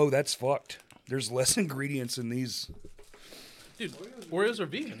 Whoa, that's fucked. There's less ingredients in these. Dude, Oreos are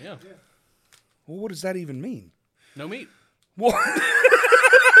vegan, yeah. Well, what does that even mean? No meat. What?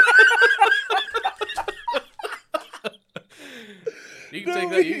 You can take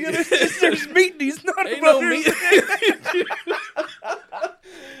that. You, There's meat in these Nutter ain't no butters. meat.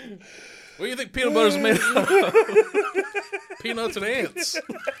 What do you think peanut butter's made of? Peanuts and ants.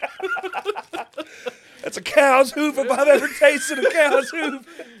 That's a cow's hoof if I've ever tasted a cow's hoof.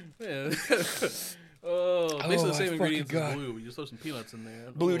 Yeah. Basically the my same ingredients fucking as God. blue. You just throw some peanuts in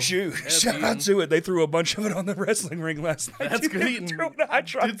there. Blue Chew. That's Shout out eating. to it. They threw a bunch of it on the wrestling ring last night. That's Dude, good they eating. threw it in a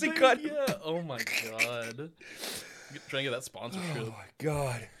hydroxy cut. Yeah. Oh my god. Trying to get that sponsorship. Oh my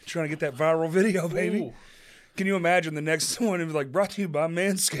God. Trying to get that viral video, baby. Ooh. Can you imagine the next one? It was like brought to you by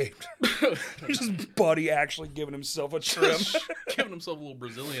Manscaped. Just Buddy actually giving himself a trim. Giving himself a little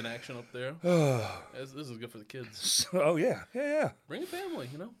Brazilian action up there. This is good for the kids. Oh yeah, yeah, Bring a family,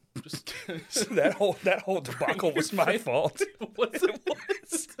 you know. Just yeah. that whole debacle was my fault. What's it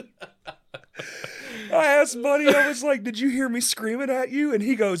was? I asked Buddy, I was like, "Did you hear me screaming at you?" And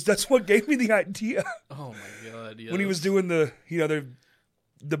he goes, "That's what gave me the idea." Oh my god! Yes. When he was doing the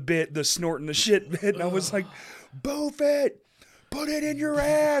bit, the snorting the shit bit, and I was like, "Boof it, put it in your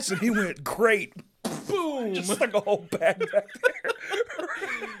ass," and he went, "Great." Boom! Just like a whole bag back there.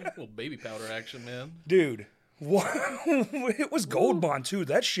 little baby powder action, man. Dude, what? It was Gold Bond too.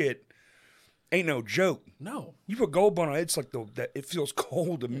 That shit ain't no joke. No, You put Gold Bond on it, it's like it feels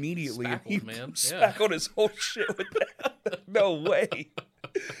cold immediately. And he spackled, man. Yeah. spackled his whole shit with that. No way.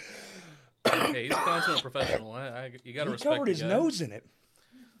 okay, he's a consummate professional. You gotta He respect covered the his guy. nose in it.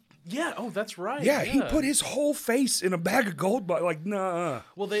 Yeah. Oh, that's right. Yeah, he put his whole face in a bag of Gold Bond. Like, nah.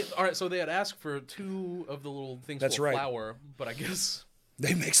 Well, so they had asked for 2 of the little things That's full of right. flour, but I guess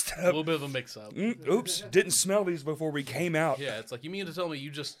They mixed it a up. little bit of a mix-up. Oops, didn't smell these before we came out. Yeah, it's like you mean to tell me you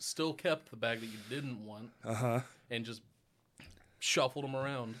just still kept the bag that you didn't want, and just shuffled them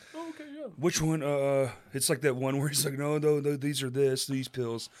around. Oh, okay, yeah. Which one? It's like that one where he's like, no, these are these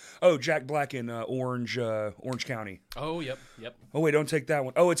pills. Oh, Jack Black in Orange County. Oh, yep. Oh wait, don't take that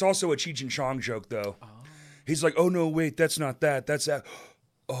one. Oh, it's also a Cheech and Chong joke though. He's like, oh no, wait, that's not that. That's that.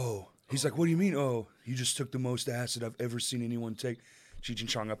 Oh, he's like, what do you mean? Oh, you just took the most acid I've ever seen anyone take. Cheech and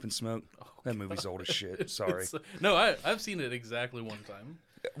Chong Up in Smoke. That movie's old as shit. Sorry. No, I've seen it exactly one time.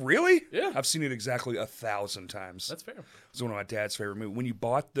 Really? Yeah. I've seen it exactly 1,000 times. That's fair. It's one of my dad's favorite movies. When you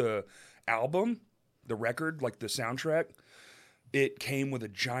bought the album, the record, like the soundtrack, it came with a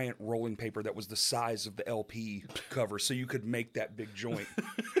giant rolling paper that was the size of the LP cover, so you could make that big joint.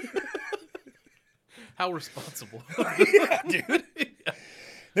 How responsible. Yeah, dude.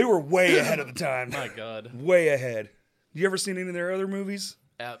 They were way ahead of the time. My God. Way ahead. You ever seen any of their other movies?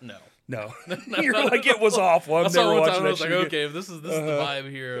 No. No. You're like, it was awful. I'm I saw never one watching time and I that was like, shit. okay, this is the vibe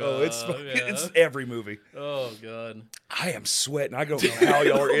here. Oh, it's every movie. Oh, God. I am sweating. I don't know how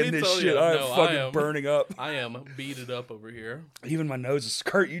y'all are in Let me this tell shit. you, I am no, fucking I am. burning up. I am beaded up over here. Even my nose is.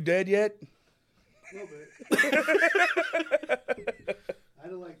 Kurt, you dead yet? A little bit. I had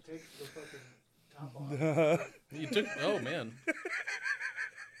to like take the fucking top off. You took, oh, man.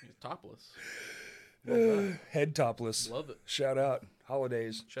 He's topless. Head topless. Love it. Shout out.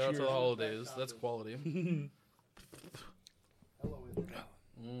 Holidays. Shout out to the holidays. That's quality. Hello, Internet.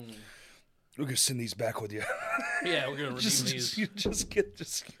 We're gonna send these back with you. Yeah, we're going to redeem these just get.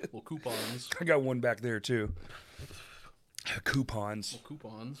 little coupons. I got one back there too. Coupons. Little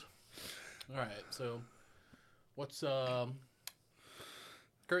coupons. All right, so what's,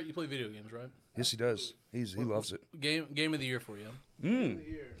 Kurt, you play video games, right? Yes, he does. He loves it. Game of the year for you.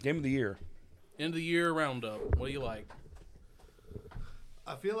 Here. Game of the year. End of the year roundup. What do you like?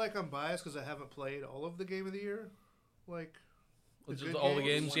 I feel like I'm biased because I haven't played all of the game of the year. Like, Just good all the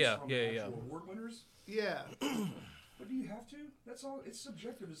games? games? Yeah. Award winners. yeah. But do you have to? That's all. It's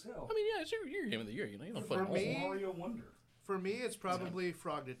subjective as hell. I mean, yeah, it's your game of the year. You know, you don't play For them all. me- Mario Wonder. For me, it's probably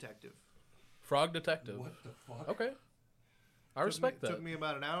Frog Detective. Frog Detective. What the fuck? Okay. I respect that. Took me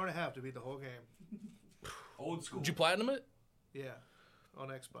about an hour and a half to beat the whole game. Old school. Did you platinum it? Yeah, on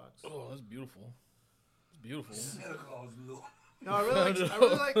Xbox. Oh, that's beautiful. It's beautiful. Santa Claus little. No, I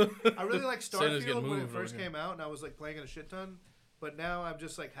really like Santa's getting Starfield when it moved first over here. came out, and I was like playing it a shit ton. But now I'm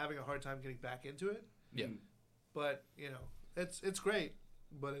just like having a hard time getting back into it. Yeah. But you know, it's great.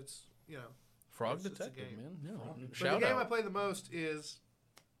 But it's Frog It's a Detective, game. man. Yeah. but Shout the game I out. play the most is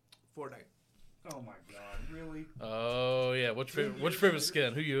Fortnite. Oh my god, really? Oh yeah. What's your favorite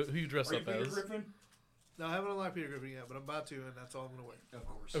skin? Who you dress Are you up Peter as? Griffin? No, I haven't unlocked Peter Griffin yet, but I'm about to, and that's all I'm gonna wear. Of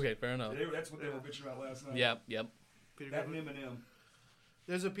course. Okay, fair enough. That's what they were bitching about last night. Yep. Peter That Griffin. and Eminem.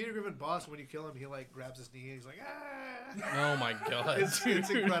 There's a Peter Griffin boss. When you kill him, he like grabs his knee and he's like, ah! Oh my god. It's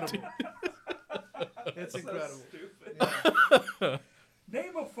incredible. It's So incredible. stupid. Yeah.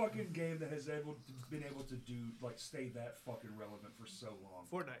 Name a fucking game that has been able to do stay that fucking relevant for so long.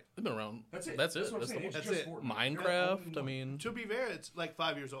 Fortnite. They've been around. That's it. That's That's it. what I'm That's saying. the It's That's just it. Fortnite. Minecraft. Yeah, I mean, To be fair, it's like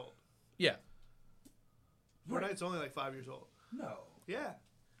 5 years old. yeah. Right. Fortnite's only like 5 years old. No, Yeah.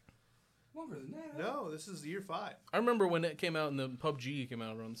 longer than that. No, this is year 5. I remember when it came out and the PUBG came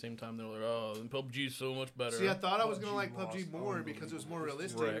out around the same time. They were like, "Oh, PUBG's so much better." See, I thought I was gonna PUBG like PUBG lost more because it was more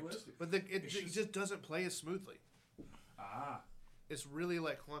realistic, Correct. but it just doesn't play as smoothly. Ah, It's really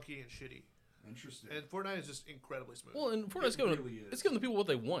like clunky and shitty. interesting. And Fortnite is just incredibly smooth. Well, and Fortnite's It giving really is. it's giving the people what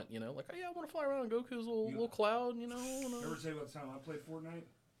they want. You know, like, oh, yeah, I want to fly around Goku's little cloud. You know. Ever tell you about the time I played Fortnite?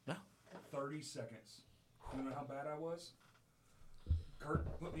 No. 30 seconds. You know how bad I was?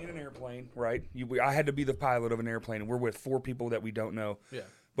 Kurt put me in an airplane, right? I had to be the pilot of an airplane, and we're with 4 people that we don't know. Yeah.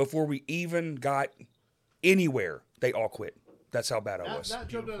 Before we even got anywhere, they all quit. That's how bad I was. Not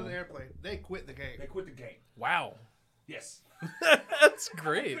jumped out of the airplane. They quit the game. They quit the game. Wow. Yes. That's I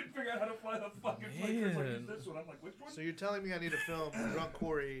great. couldn't figure out how to fly the fucking plane. Kurt's like, use this one. I'm like, which one? So you're telling me I need to film drunk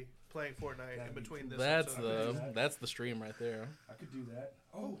Corey playing Fortnite in between this? That's episode? that's the stream right there. I could do that.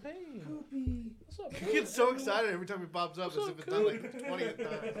 Oh, Hey. Poopy. What's up, He gets so excited every time he pops up, as if it's not like the 20th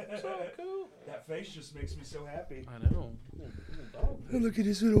time. What's up, cool? That face just makes me so happy. I know. Little dog. Look at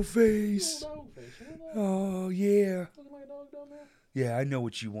his little face. Little dog face. Little dog. Oh, yeah. Looking like a dog down there. Yeah, I know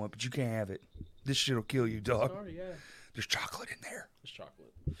what you want, but you can't have it. This shit'll kill you, dog. Sorry, yeah. There's chocolate in there. It's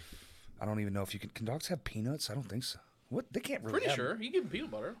chocolate. I don't even know if you can dogs have peanuts? I don't think so. What? They can't really Pretty have sure. You give them peanut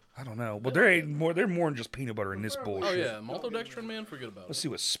butter. I don't know. But there ain't more. They're more than just peanut butter in this bullshit. Oh, yeah. Maltodextrin, man. Forget about Let's it. see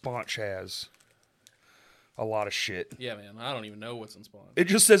what Sponge has. A lot of shit. Yeah, man. I don't even know what's in Spawn. It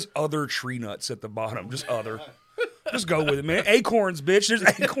just says other tree nuts at the bottom. Just other. Just go with it, man. Acorns, bitch. There's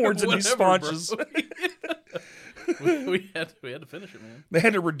acorns in these Whatever, bro. sponges. we had to finish it, man. They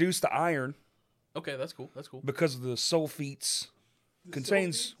had to reduce the iron Okay, that's cool. That's cool. because of the sulfites.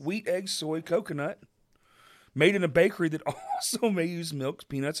 Contains wheat, eggs, soy, coconut. Made in a bakery that also may use milk,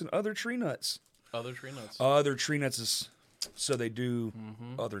 peanuts, and other tree nuts. Other tree nuts. Other tree nuts is so they do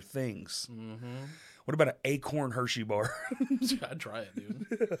other things. What about an acorn Hershey bar? I'd try it,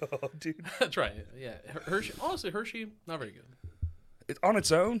 dude. Oh, dude. I'd try it. Yeah. Hershey. Honestly, Hershey, not very good. It's on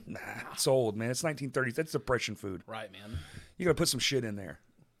its own? Nah, it's old, man. It's 1930s. That's depression food. Right, man. You gotta put some shit in there.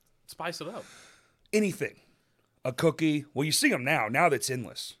 Spice it up. Anything. a cookie. Well, you see them now. Now that's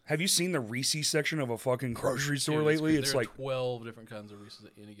endless. Have you seen the Reese's section of a fucking grocery store Dude, lately? crazy. It's there like are 12 different kinds of Reese's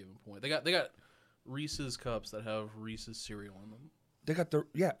at any given point. They got Reese's cups that have Reese's cereal in them. they got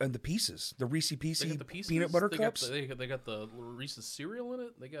and the pieces, the Reese They Piece got the pieces, peanut butter they cups. They got the Reese's cereal in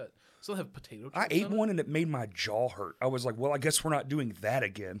it. They got still have potato chips. I ate in it. one and it made my jaw hurt. I was like, well, I guess we're not doing that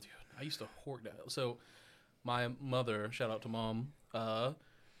again. I used to hoard that. So my mother, shout out to mom,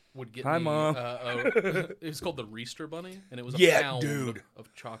 would get Hi, me. Mom. It was called the Reester Bunny, and it was a Yeah, pound dude.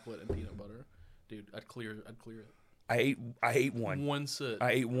 of chocolate and peanut butter. Dude, I'd clear it. I ate one. One sit.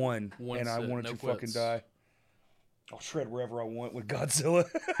 I ate one, One and I sit, wanted no to quits. fucking die. I'll shred wherever I want with Godzilla.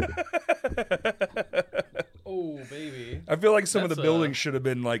 Oh baby. I feel like some of the That's, buildings should have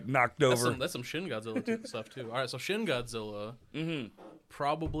been like knocked over. That's some Shin Godzilla stuff too. All right, so Shin Godzilla.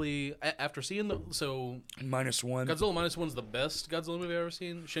 Probably after seeing the -1. Godzilla -1's the best Godzilla movie I've ever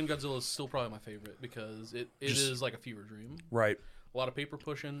seen. Shin Godzilla is still probably my favorite because it is like a fever dream. Right. A lot of paper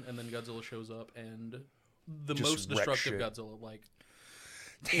pushing, and then Godzilla shows up, and the Just most wreck destructive shit. Godzilla. Like,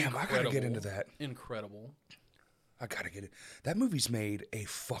 Damn, I gotta get into that. Incredible. I gotta get it. That movie's made a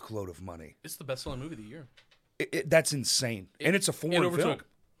fuckload of money. It's the best-selling movie of the year. That's insane, and it's a It foreign film. overtook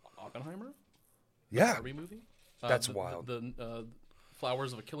Oppenheimer. Yeah, Barbie movie. That's wild. The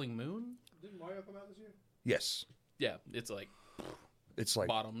Flowers of a Killing Moon. Didn't Mario come out this year? yes, Yeah, it's like bottomed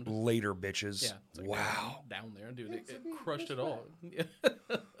bottomed. later, bitches. Yeah, it's like Wow, down there, dude. It crushed it all.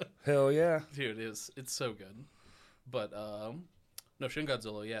 hell yeah. Dude, it's so good. But no, Shin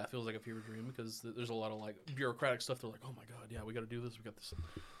Godzilla, yeah, it feels like a fever dream because there's a lot of like bureaucratic stuff. They're like, oh my god, yeah, we got to do this. We got this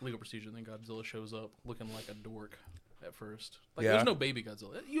legal procedure. And then Godzilla shows up looking like a dork at first. Like, Yeah. there's no baby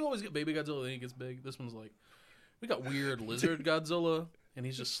Godzilla. You always get baby Godzilla, then he gets big. This one's like, we got weird lizard Godzilla, and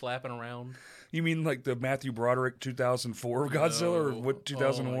he's just slapping around. You mean like the Matthew Broderick 2004 Godzilla or No. what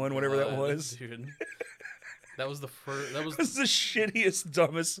 2001, Oh my whatever that God, was? dude. That was the first. That was That's the shittiest,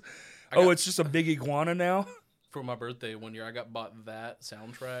 dumbest. I got- It's just a big iguana now. for my birthday one year. I got bought that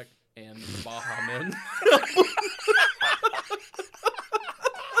soundtrack and Baha Men.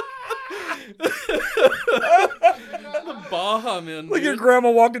 Baha Men. Like your dude.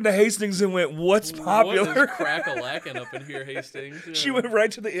 grandma walked into Hastings and went, "What's popular?" What is crack-a-lacking up in here, Hastings? Yeah. She went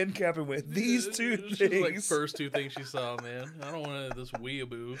right to the end cap and went, "These two She was like things." first two things she saw, man. I don't want this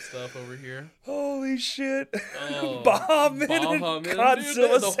weeaboo stuff over here. Holy shit! Oh, Bahamut and Baha Men, Godzilla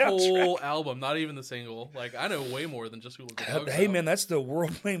dude, the soundtrack. whole album, not even the single. Like, I know way more than just Who Let the Dogs Hey Out. man, that's the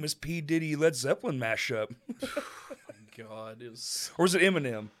world famous P Diddy Led Zeppelin mashup, God, it was... or is it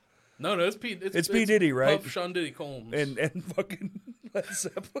Eminem No, it's P. It's P. Diddy, right? Puff Sean Diddy Combs. and fucking Led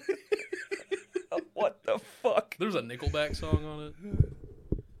Zeppelin? What the fuck? There's a Nickelback song on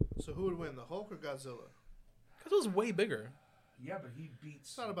it. So who would win, the Hulk or Godzilla? Because it was way bigger. Yeah, but he beats.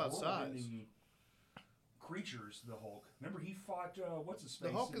 It's not about size. Creatures, the Hulk. Remember, he fought what's his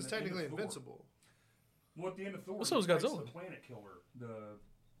The Hulk is technically invincible. Well, at the end of Thor, Well, so is he fights Godzilla. the Planet Killer,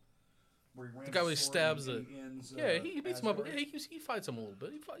 where he The guy where he stabs it. it. Yeah, he beats him up. Yeah, he fights him a little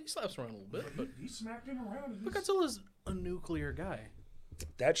bit. He slaps him around a little bit. But He smacked him around. but Godzilla's a nuclear guy.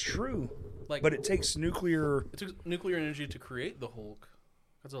 That's true, Like, but it takes nuclear. it took nuclear energy to create the Hulk.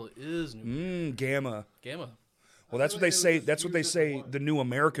 Godzilla is nuclear. Gamma. Gamma. Well, that's what they say. That's what they say. The new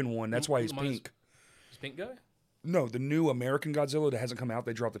American one. That's why he's Minus- pink. This pink guy? No, the new American Godzilla that hasn't come out.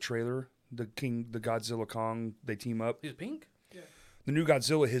 They dropped the trailer. The Godzilla Kong. They team up. He's pink? The new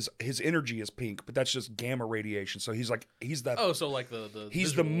Godzilla, his energy is pink, but that's just gamma radiation. So he's the Oh, so like the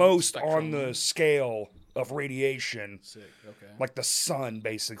he's the visual most spectrum. on the scale of radiation, Sick. Okay. like the sun,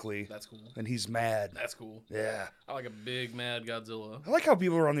 basically. That's cool. And he's mad. That's cool. Yeah. I like a big mad Godzilla. I like how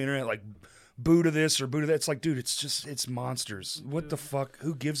people are on the internet like boo to this or boo to that. It's like, dude, it's monsters. What the fuck?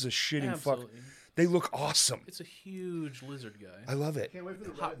 Who gives a shitting fuck? Absolutely. They look awesome. It's a huge lizard guy. I love it. Can't wait for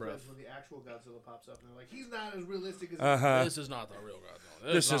the Hot Reddit breath. threads when the actual Godzilla pops up and they're like, he's not as realistic as This is not the real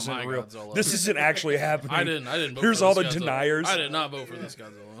Godzilla. This is isn't not my real. Godzilla. This isn't actually happening. I didn't vote Here's for all this the Godzilla. deniers. I did not vote for this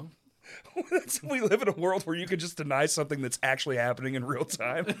Godzilla. We live in a world where you can just deny something that's actually happening in real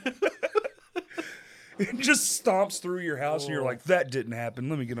time. It just stomps through your house and you're like, that didn't happen.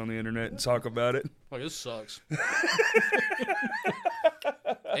 Let me get on the internet and talk about it. Like, this sucks.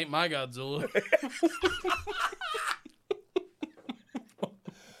 Ain't my Godzilla.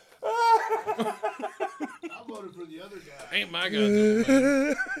 I voted for the other guy. Ain't my Godzilla.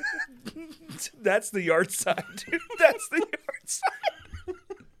 Man. That's the yard side, dude. That's the yard side.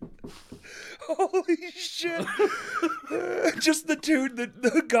 Holy shit. Just the dude, the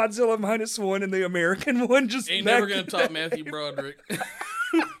Godzilla -1 and the American one just Ain't never back- gonna top Matthew Broderick.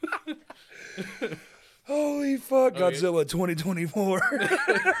 Holy fuck, Oh, yeah. Godzilla 2024.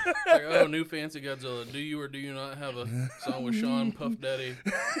 Like, oh, new fancy Godzilla. Do you or do you not have a song with Sean Puff Daddy,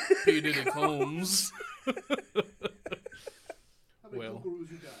 P. Diddy Combs? How many Well.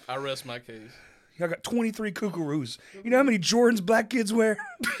 kookaroos you got? I rest my case. I got 23 kookaroos. You know how many Jordans black kids wear?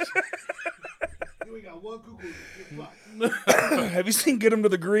 You ain't got one kookaroo. You're fucked. Have you seen Get 'Em to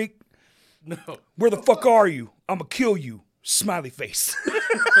the Greek? No. Where the fuck are you? I'ma kill you. Smiley face.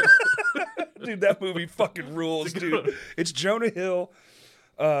 Dude, that movie fucking rules, dude. It's Jonah Hill,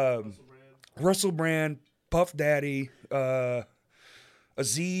 Russell Brand, Puff Daddy,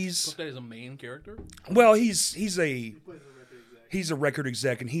 Aziz. Puff Daddy's a main character? Well, he's He plays a record exec. a record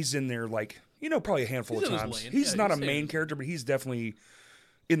exec, and he's in there like, probably a handful He's of in his times. lane. He's Yeah, not he's a main staying- character, but he's definitely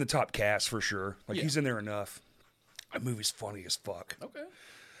in the top cast for sure. Like Yeah. he's in there enough. That movie's funny as fuck. Okay.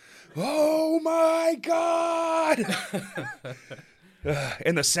 Oh my god!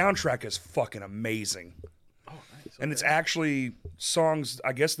 And the soundtrack is fucking amazing. Oh, nice. And it's actually songs,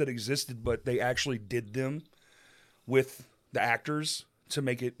 I guess, that existed, but they actually did them with the actors to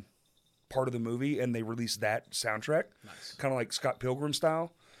make it part of the movie, and they released that soundtrack. Nice. Kind of like Scott Pilgrim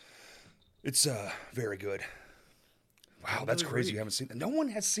style. It's very good. Wow, that's Really crazy. great. You haven't seen that. No one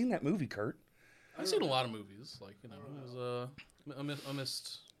has seen that movie, Kurt. I've seen a lot of movies. Like, it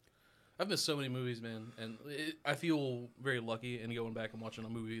was, I've missed so many movies, man. And I feel very lucky in going back and watching a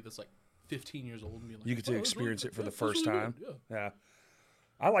movie that's like 15 years old and being like, You get to "Oh, that's experience really- it for the yeah, that's first really time. good." Yeah.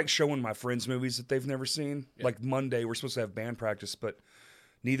 I like showing my friends movies that they've never seen. Yeah. Like Monday, we're supposed to have band practice, but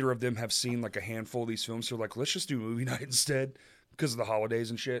neither of them have seen like a handful of these films. So like, let's just do movie night instead because of the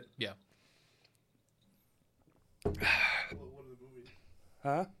holidays and shit. Yeah. What are the movies?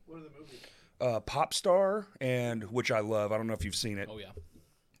 Huh? What are the movies? Pop Star, and which I love. I don't know if you've seen it. Oh, yeah.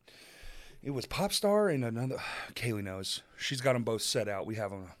 It was Pop Star and another. Kaylee knows. She's got them both set out. We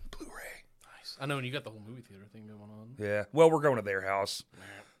have them on Blu-ray. Nice. I know, and you got the whole movie theater thing going on. Yeah. Well, we're going to their house.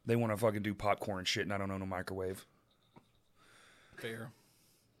 They want to fucking do popcorn and shit, and I don't own a microwave. Fair.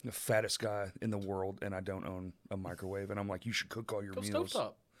 The fattest guy in the world, and I don't own a microwave. And I'm like, you should cook all your Go meals.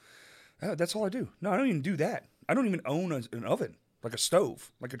 stovetop. That's all I do. No, I don't even do that. I don't even own an oven, like a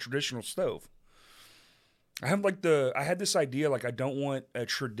stove, like a traditional stove. I had this idea, like I don't want a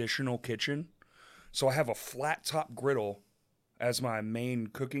traditional kitchen. So I have a flat top griddle as my main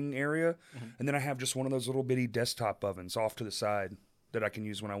cooking area. And then I have just one of those little bitty desktop ovens off to the side that I can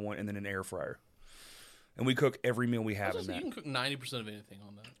use when I want, and then an air fryer. And we cook every meal we have in You that. can cook 90% of anything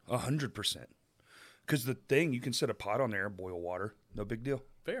on that. 100%. Because the thing, you can set a pot on there, boil water, no big deal.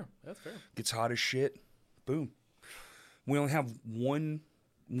 Fair. That's fair. Gets hot as shit. Boom. We only have one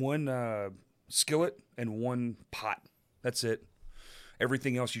skillet and one pot. That's it.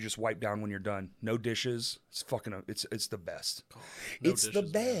 Everything else you just wipe down when you're done. No dishes. It's fucking. It's the best. No it's the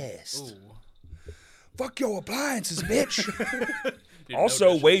dishes, man. best. Ooh. Fuck your appliances, bitch. Dude, Also,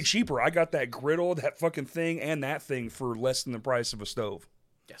 no dishes. way cheaper. I got that griddle, that fucking thing, and that thing for less than the price of a stove.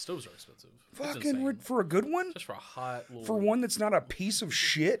 Yeah, stoves are expensive. It's Fucking insane. for a good one. Just for a hot little... For one that's not a piece of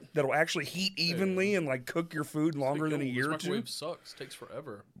shit that'll actually heat evenly and like cook your food longer than a This year or microwave two. sucks. Takes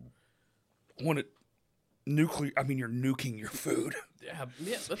forever. Want it nuclear? I mean, you're nuking your food. Yeah,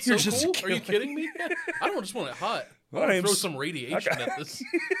 that's You're so just cool. Are you killing- kidding me? I don't just want it hot. I My want to name's- throw some radiation I got- at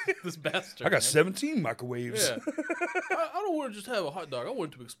this bastard. I got man. 17 microwaves. Yeah. I don't want to just have a hot dog. I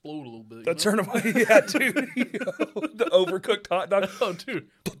want it to explode a little bit. I turn them on. Yeah, dude. The overcooked hot dog. Oh, dude.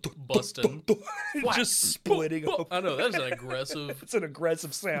 Busting. Just splitting open. I know. That is an aggressive It's an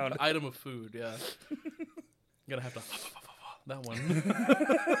aggressive sound. item of food. Yeah. You're going to have to... That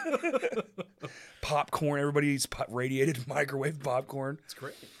one. Popcorn. Everybody eats radiated microwave popcorn. It's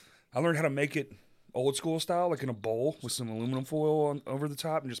great. I learned how to make it old school style, like in a bowl with some aluminum foil over the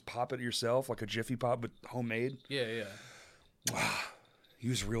top, and just pop it yourself, like a Jiffy Pop, but homemade. Yeah, yeah.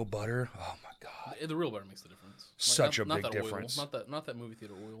 Use real butter. Oh my god, The real butter makes the difference. Such a not big that difference. Oil. Not that movie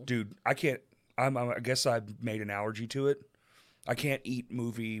theater oil. dude! I can't. I guess I've made an allergy to it. I can't eat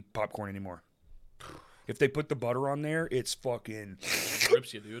movie popcorn anymore. If they put the butter on there, it's fucking It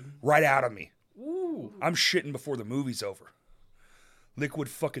rips you, dude. right out of me. Ooh. I'm shitting before the movie's over. Liquid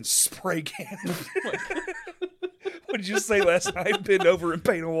fucking spray can. What did you say last night? Bend over and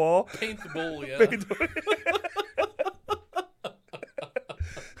paint a wall. Paint the bowl, yeah. That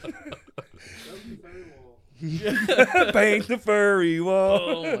was the fairy wall. Paint the furry wall.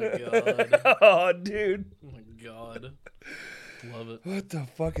 Oh my god. Oh, dude. Oh my god. Love it. What the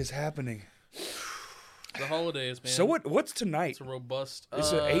fuck is happening? The holidays, man. So what's tonight? It's a robust.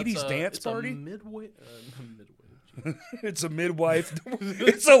 It's an 80s dance it's party? A midway. Midway. It's a midwife.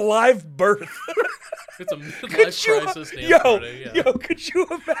 It's a live birth. It's a midlife crisis dance party. Yeah. Yo, could you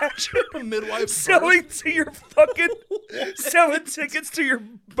imagine A midwife selling to your fucking selling tickets to your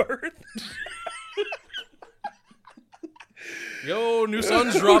birth? Yo, new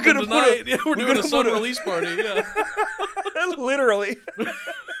son's dropping gonna tonight. put a- We're doing a gonna son put a- release party. Yeah. Literally.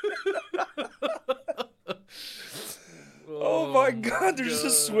 Oh my God! There's just a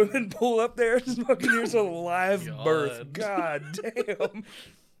swimming pool up there. Just fucking here's a live birth. God damn.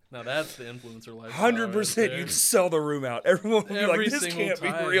 Now that's the influencer life. 100%. You'd sell the room out. Everyone would be Every like, "This single can't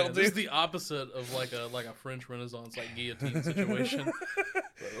time. be real, This is dude." the opposite of like a French Renaissance like guillotine situation. But,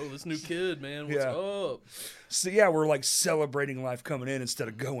 oh, this new kid, man, what's up? So yeah, we're like celebrating life coming in instead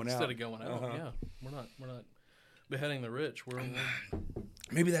of going out. Instead of going out, yeah, we're not beheading the rich. We're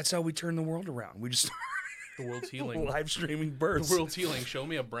Maybe that's how we turn the world around. We just the world's healing. live streaming births. The world's healing. Show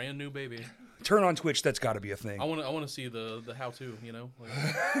me a brand new baby. Turn on Twitch. That's got to be a thing. I want to see the how to. You know, like,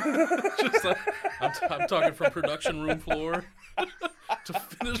 just like, I'm talking from production room floor to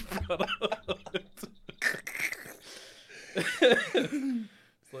finished product.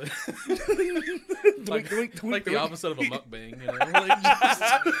 Like the opposite of a mukbang, you know.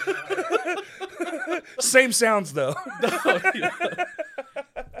 Like Same sounds though.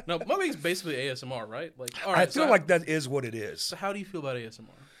 No, mukbang's basically ASMR, right? Like, all I right. feel like that is what it is. So how do you feel about ASMR?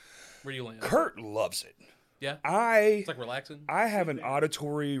 Where do you land? Kurt loves it. Yeah. It's like relaxing. I have an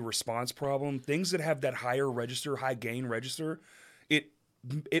auditory response problem. Things that have that higher register, high gain register,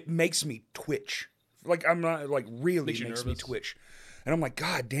 it makes me twitch. Like I'm not like really makes me twitch. And I'm like,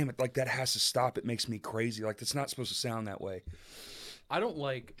 God damn it, like that has to stop. It makes me crazy. Like it's not supposed to sound that way. I don't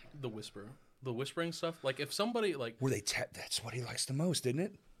like the whispering stuff. Like if somebody like that's what he likes the most, isn't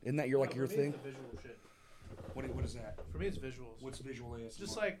it? Isn't that your For me, thing? it's the visual shit. What is that? For me, it's visuals. What's visual ASMR?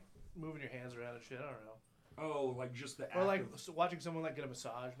 Just like moving your hands around and shit. I don't know. Oh, like just the Or like watching someone like get a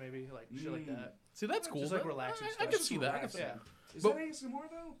massage, maybe like shit like that. see that's cool. Just like though. relaxing I stuff. can see that. I can see Yeah. that. Is But- that ASMR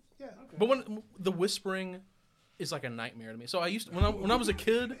though? Yeah. Okay. But when the whispering is like a nightmare to me. So I used to, when I was a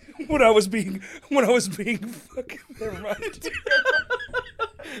kid. When I was being fucking never mind.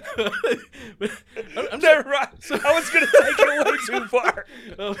 Never mind. I was gonna take it way too far.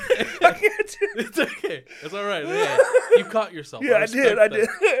 Okay. I can't do it. It's okay. It's all right. Yeah. You caught yourself. Yeah, I did. I respect did.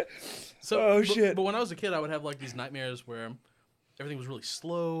 that. So, Oh, shit. But when I was a kid, I would have like these nightmares where everything was really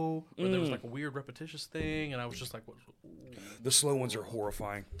slow, or there was like a weird repetitious thing, and I was just like, "What? The slow ones are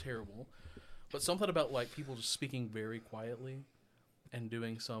horrifying. Terrible." But something about like people just speaking very quietly and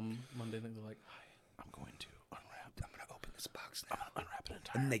doing some mundane thing. They're like, "Hi, I'm going to unwrap. I'm gonna open this box I'm now. gonna unwrap an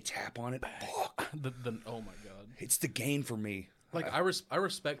entire." And then they tap on it. Fuck. Oh my god. It's the gain for me. Like I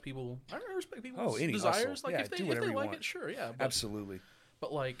respect people. I respect people's any desires. hustle. Like Yeah, if they do whatever you like want. it, sure, yeah. But, Absolutely.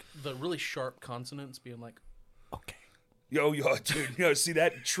 But like the really sharp consonants being like, okay, Yo, dude. Yo, see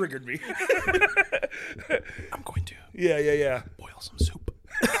that triggered me. I'm going to Yeah. boil some soup.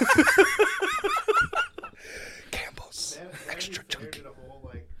 Campbell's. Extra chunky.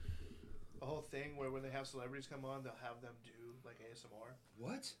 A whole thing where when they have celebrities come on, they'll have them do like ASMR.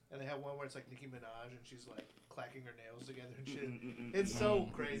 What? And they have one where it's like Nicki Minaj and she's like clacking her nails together and shit. It's so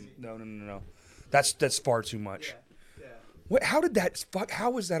crazy. No. That's far too much. Yeah. What? How did that?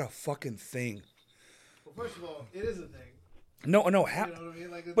 How is that a fucking thing? Well, first of all, it is a thing. No. How? You know what I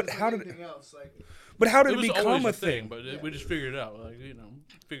mean? Like, But it's how like did? anything else? Like, But how did It it was become always a thing? but we just figured it out. Like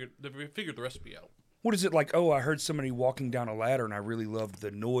figured the recipe out. What is it like? Oh, I heard somebody walking down a ladder, and I really loved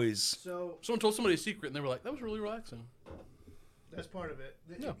the noise. so Someone told somebody a secret, and they were like, "That was really relaxing." that's part of it.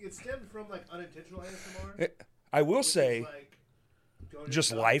 Yeah. It stemmed from like unintentional ASMR. I will which is, say, like, going to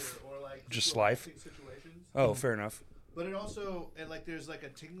just the doctor life. or, like, Just life. relaxing situations. oh, fair enough. But it also like there's like a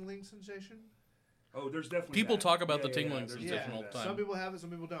tingling sensation. Oh, there's definitely People talk about the tingling sensation all the time. Some people have it,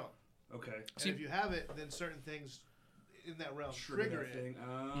 some people don't. Okay. And if you have it, then certain things in that realm trigger it.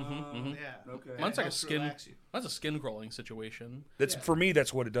 mhm. Yeah. Okay. And Mine's it like a helps skin. relax you. Mine's a skin crawling situation. That's for me.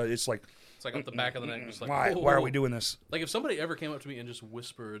 That's what it does. It's like, It's like up the back of the neck, just like why? whoa. Why are we doing this? Like if somebody ever came up to me and just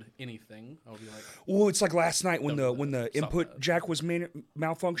whispered anything, I would be like, Well, it's like last night when Don't the do that. Stop input that. jack was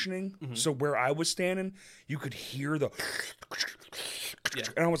malfunctioning. So where I was standing, you could hear the. Yeah.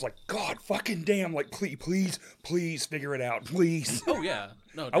 And I was like, God, fucking damn! Like, please figure it out, please. "Oh yeah,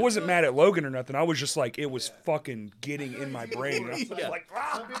 no." I wasn't mad at Logan or nothing. I was just like, it was fucking getting in my brain. And I was Yeah. like,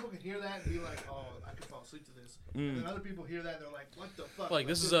 Some people can hear that and be like, "Oh, I could fall asleep to this," and then other people hear that and they're like, "What the fuck?" Like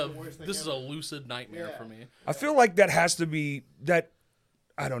this is the worst thing a ever. lucid nightmare Yeah. for me. I feel like that has to be that.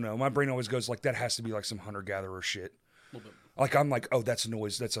 I don't know. My brain always goes like that has to be like some hunter gatherer shit. A little bit. Like I'm like, oh, that's a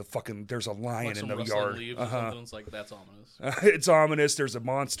noise. That's a fucking. There's a lion Like in some the rustling yard. leaves or something. It's like, that's ominous. It's ominous. There's a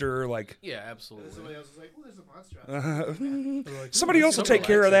monster. Like Yeah, And then absolutely. somebody else is like, "Oh, there's a monster outside." They're like, somebody "Ooh, else will that's so take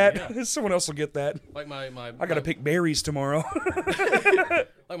care of that. relaxing," Someone else will get that. Yeah. Like my I gotta pick berries tomorrow.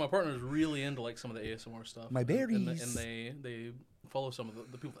 Like my partner's really into like some of the ASMR stuff. My berries. And they follow some of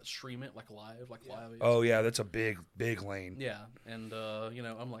the people that stream it like live. Oh yeah, that's a big lane. Yeah, and you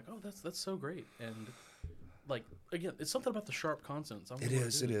know, I'm like, oh, that's so great, and like again, it's something about the sharp consonants. It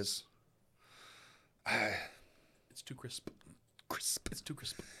is. It is. It's too crisp. Crisp. It's too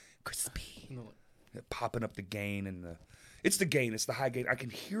crisp. Crispy. And they're like, Popping up the gain and the. It's the gain. It's the high gain. I can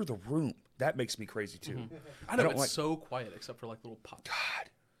hear the room. That makes me crazy too. I know don't it's like- so quiet except for like little pops.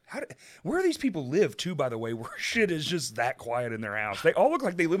 God. Where do these people live too? By the way, where shit is just that quiet in their house. They all look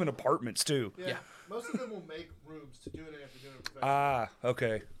like they live in apartments too. Yeah. Yeah. Most of them will make rooms to do it after doing it professionally. Ah,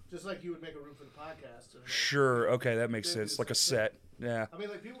 okay. Just like you would make a room for the podcast. And, like, Sure. Okay, that makes They do sense. Like a the same set. Yeah. I mean,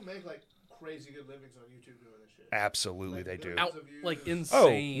 like people make like crazy good livings on YouTube doing this shit. Absolutely, Like, they do. millions Out of views. like Oh,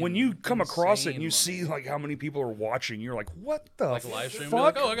 insane. when you come across it and you insane see money. like how many people are watching, you're like, what the like live stream, fuck? you're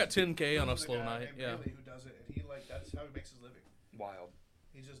like, oh, I got 10K on a There's slow guy night. named Yeah, Bailey who does it, and he like that's how he makes his living. Wild.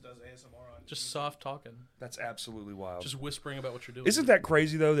 He just does ASMR on just YouTube. soft talking, That's absolutely wild. just whispering about what you're doing. Isn't that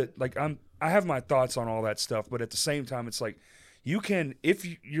crazy though? That like I have my thoughts on all that stuff, but at the same time, it's like you can, if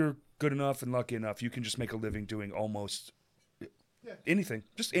you're good enough and lucky enough, you can just make a living doing almost Yeah. anything,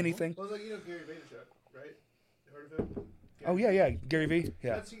 just anything. Well, it's like, you know Gary Vaynerchuk, right? You heard of him? Oh yeah, Gary V.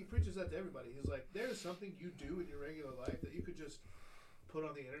 Yeah. He preaches that to everybody. He's like, there's something you do in your regular life that you could just put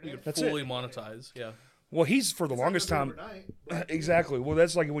on the internet. you could That's fully it. monetize? Yeah, Well, he's for the It's not longest gonna time. be overnight, but Exactly. Well,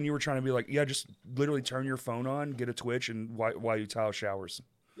 that's like when you were trying to be like, yeah, just literally turn your phone on, get a Twitch, and while you tile showers.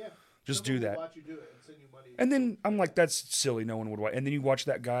 Yeah. Just Someone do will that. watch you do it and send you money. And then I'm like, that's silly. No one would watch. And then you watch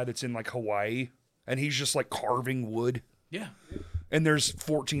that guy that's in like Hawaii, and he's just like carving wood. yeah. And there's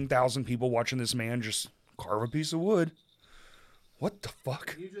 14,000 people watching this man just carve a piece of wood. What the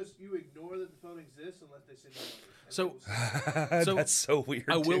fuck? You ignore that the phone exists unless they send you money. And So- it was- So, That's so weird.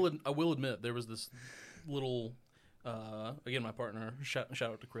 I dude. will admit there was this little again, my partner, shout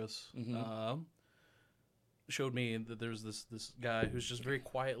out to Chris, showed me that there's this guy who's just very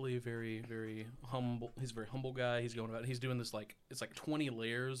quietly, very humble. He's a very humble guy. He's going about. He's doing this like it's like 20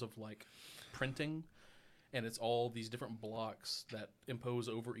 layers of like printing, and it's all these different blocks that impose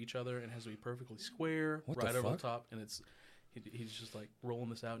over each other, and it has to be perfectly square, What the right over fuck? the top. And it's he's just like rolling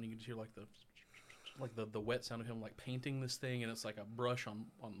this out, and you can just hear like the wet sound of him like painting this thing, and it's like a brush on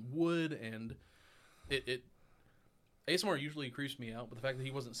wood, and it ASMR usually creeps me out, but the fact that he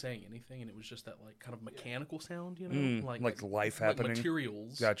wasn't saying anything and it was just that like kind of mechanical sound, you know, like life happening. like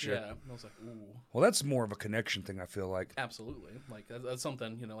materials. Gotcha. Yeah, and I was like, ooh, Well, that's more of a connection thing. I feel like. absolutely. Like that's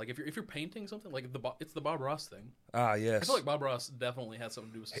something, you know, like if you're painting something, like it's the Bob Ross thing. Ah, I yes. feel like Bob Ross definitely had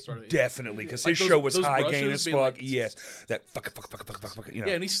something to do with the start of it. Definitely, because Like his show was those high brushes gain as being fuck. like- Yes, that fuck, you know.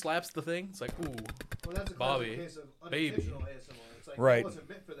 Yeah, and he slaps the thing. It's like, ooh, Well, that's a Bobby, classic case of baby. unintentional ASMR. It's like, Right. It wasn't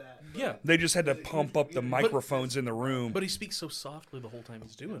meant for that. but yeah. They just had to But- pump up the microphones in the room. But he speaks so softly the whole time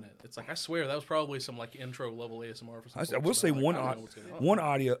he's doing it. It's like I swear that was probably some like intro level ASMR for some I folks, will say but, like, one I don't know what's going on. one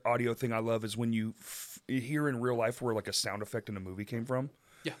audio thing I love is when you hear in real life where like a sound effect in a movie came from.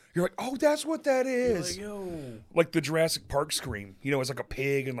 Yeah. You're like, oh, that's what that You're is. like, yo. Like the Jurassic Park scream. You know, it's like a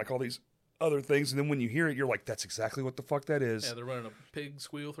pig and like all these other things. And then when you hear it, you're like, that's exactly what the fuck that is. Yeah, they're running a pig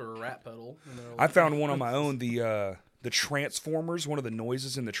squeal through a rat pedal. And they're I like, found one on my own. The Transformers, one of the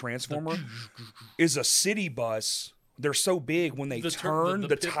noises in the Transformer, is a city bus. They're so big when they The turn, the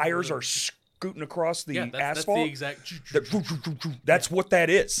pit tires where- are scooting across the yeah, that's asphalt. the exact. That's what that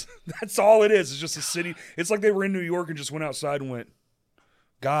is. That's all it is. It's just a city. It's like they were in New York and just went outside and went,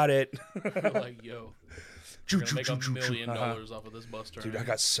 got it. You're like, yo, you're gonna make $1 million off of this bus turn. Dude, I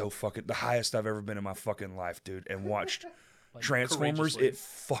got so fucking the highest I've ever been in my fucking life, dude, and watched Like, Transformers.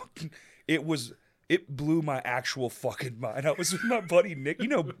 courageously. It blew my actual fucking mind. I was with my buddy Nick. You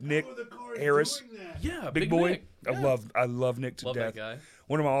know Nick Oh, the car is Harris, doing that. Yeah, big boy. Nick. I Yeah. love Nick to Love death. that guy.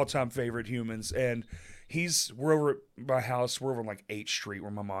 One of my all-time favorite humans, and we're over at my house. We're over on like 8th Street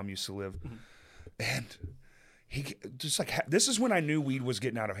where my mom used to live, and he just like this is when I knew weed was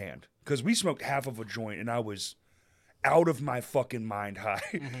getting out of hand because we smoked half of a joint and I was out of my fucking mind high,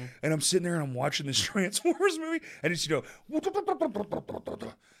 and I'm sitting there and I'm watching this Transformers movie, and it's and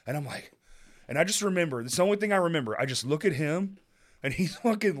I'm like, and I just remember it's the only thing I remember. I just look at him, and he's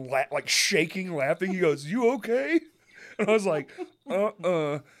fucking like shaking, laughing. He goes, "You okay?" And I was like,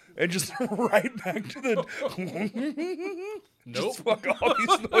 and just right back to the Nope. just fuck all these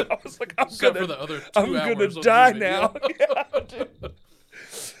noise. I was like, I'm Except gonna, for the other 2 I'm hours gonna of the die movie. now. Yeah.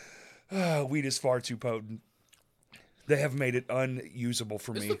 Yeah, dude. Weed is far too potent. They have made it unusable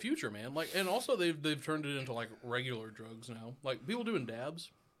for It's me. the future, man. Like, and also they've turned it into like regular drugs now. Like people doing dabs.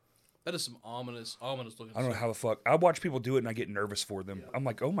 That is some ominous looking. I don't know how the fuck. I watch people do it and I get nervous for them. I'm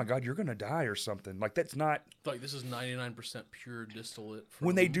like, oh my God, you're going to die or something. Like, that's not. Like, this is 99% pure distillate. From...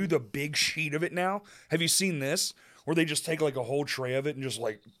 When they do the big sheet of it now, have you seen this? Where they just take like a whole tray of it and just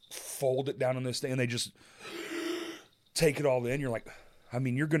like fold it down on this thing and they just take it all in. You're like, I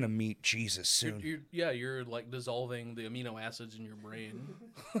mean, you're going to meet Jesus soon. You're like dissolving the amino acids in your brain.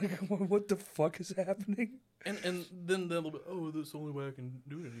 Like, what the fuck is happening? And then they'll be, oh, that's the only way I can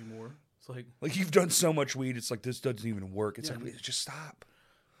do it anymore. It's like you've done so much weed, it's like, this doesn't even work. It's Yeah. like, just stop.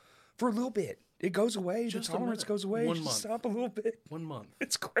 For a little bit. It goes away. Just The a tolerance minute. goes away. 1 Just month. stop a little bit. 1 month.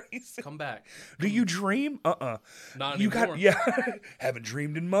 It's crazy. Come back. Do you dream? Not You anymore. got, yeah. Haven't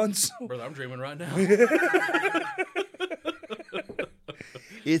dreamed in months. Brother, I'm dreaming right now.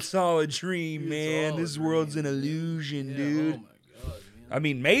 It's all a dream, It's man. all a This world's an dream. illusion, Yeah, dude. oh my god, man. I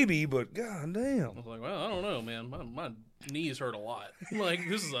mean, maybe, but god I damn. was like, well, I don't know, man. My knees hurt a lot. Like,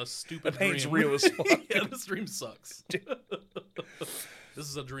 this is a stupid That pain's dream. real as fuck. Yeah, this dream sucks. This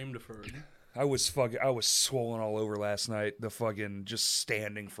is a dream deferred. I was swollen all over last night. The fucking just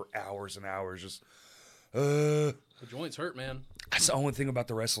standing for hours and hours. Just, The joints hurt, man. that's the only thing about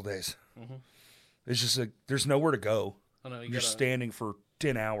the wrestle days. Mm-hmm. It's just like, there's nowhere to go. I know, You're standing for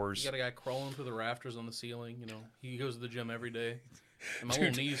 10 hours. You got a guy crawling through the rafters on the ceiling. You know, he goes to the gym every day. And my Dude,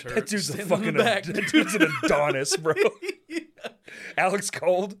 little knees hurt. That dude's a standing in fucking the back. that dude's an Adonis, bro. Alex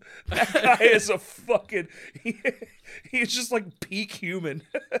Cold, that guy is a fucking. He's just like peak human.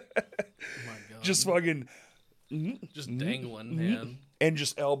 Oh my god. Just fucking. Just dangling, man. And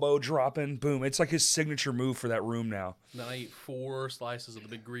just elbow dropping, boom. It's like his signature move for that room now. Then I eat 4 slices of the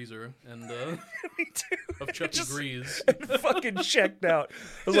big greaser and Me too. of Chucky Just- Grease. Fucking checked out.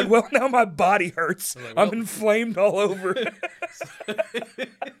 I was like, well, now my body hurts. like, I'm well- inflamed all over.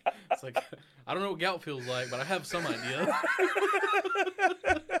 It's like, I don't know what gout feels like, but I have some idea.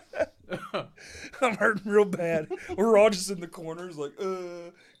 I'm hurting real bad. We're all just in the corners, like,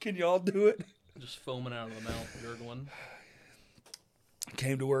 can y'all do it? Just foaming out of the mouth, gurgling.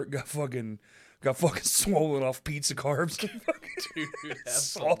 Came to work, got fucking swollen off pizza carbs. Dude,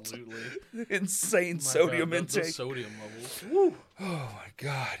 Salt. absolutely. Insane My sodium God, the intake. sodium levels. Woo. Oh my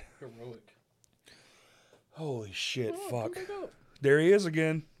god. Heroic. Holy shit, Oh, fuck. come back up. There he is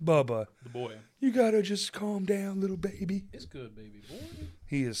again. Bubba. The boy. You gotta just calm down, little baby. It's good, baby boy.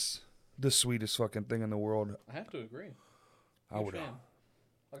 He is the sweetest fucking thing in the world. I have to agree. I would Huge fan.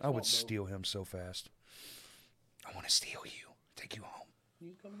 Like I would Swamp Boat. steal him so fast. I want to steal you. Take you home.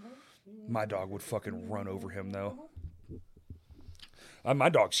 You coming home? My dog would fucking run over him though. My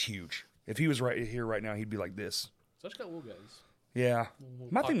dog's huge. If he was right here right now, he'd be like this. Such got little guys. Yeah.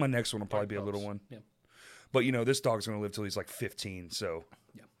 Little I think my next one will probably be a pocket little dogs. one. Yeah. But you know, this dog's gonna live till he's like 15, so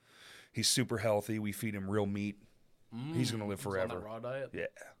Yeah. he's super healthy. We feed him real meat. He's gonna live He's on forever. that raw diet. Yeah.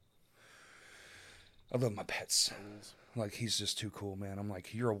 I love my pets. Rules. Like, he's just too cool, man. I'm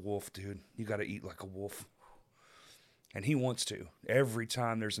like, you're a wolf, dude. You got to eat like a wolf. And he wants to. Every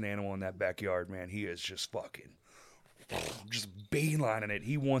time there's an animal in that backyard, man, he is just fucking just beelining it.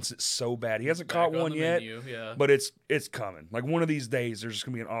 He wants it so bad. He hasn't Back caught on one the yet, menu, yeah. but it's coming. Like, one of these days, there's just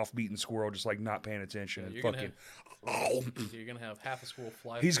going to be an off-beaten squirrel just, like, not paying attention. Yeah, and fucking... You're gonna have half a squirrel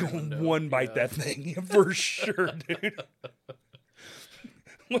fly. He's through the going to window. one bite Yeah. that thing for sure, dude.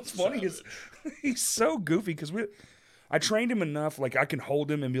 What's funny is he's so goofy because I trained him enough, like I can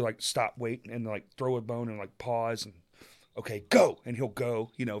hold him and be like, stop, wait, and like throw a bone and like pause and okay, go, and he'll go.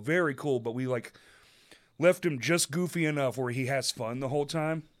 You know, very cool. But we like left him just goofy enough where he has fun the whole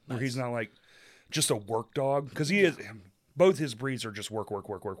time, where he's not like just a work dog because he is. Both his breeds are just work.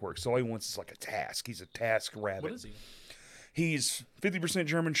 So all he wants is like a task. He's a task rabbit. What is he? He's 50%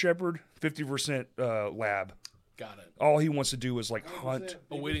 German Shepherd, 50% Lab. Got it. All he wants to do is like hunt.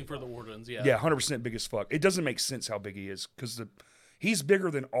 Oh, waiting for the Ordens. Yeah. Yeah, 100% big as fuck. It doesn't make sense how big he is because he's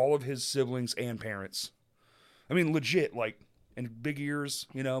bigger than all of his siblings and parents. I mean, legit, like, and big ears,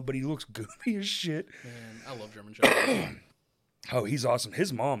 you know, but he looks goofy as shit. Man, I love German Shepherds. Oh, he's awesome.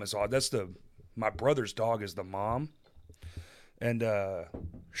 His mom is odd. My brother's dog is the mom. And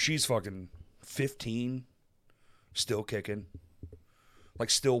she's fucking 15, still kicking,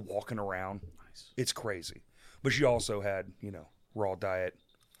 like still walking around. Nice. It's crazy. But she also had, you know, raw diet.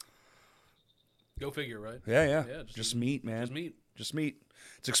 Go figure, right? Yeah. Yeah, Just meat, man. Just meat. Just meat.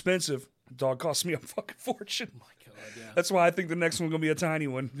 It's expensive. The dog costs me a fucking fortune. Oh my god, yeah. That's why I think the next one's going to be a tiny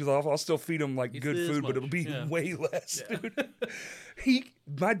one. Because I'll still feed him like It's good this food, but it'll much, be yeah. way less, Yeah. dude.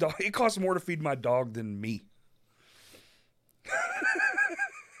 It costs more to feed my dog than me.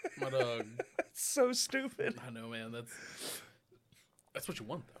 My dog. so stupid. I know, man. That's what you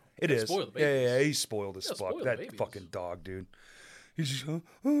want, though. It Gotta is. spoil the Yeah, babies. yeah, he's spoiled as Yeah, fuck. spoil the That babies. fucking dog, dude. He's just,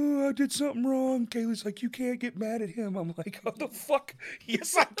 oh, I did something wrong. Kaylee's like, you can't get mad at him. I'm like, what the fuck?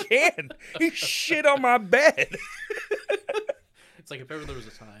 Yes, I can. He shit on my bed. It's like if ever there was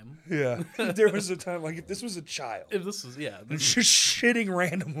a time. Yeah. There was a time, like, if this was a child. If this is, yeah. This Just shitting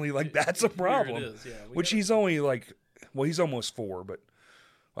randomly, like, that's a problem. Here it is, yeah. Which he's only, like, well, he's almost 4, but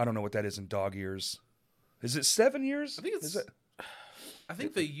I don't know what that is in dog years. Is it 7 years? I think it's. Is it? I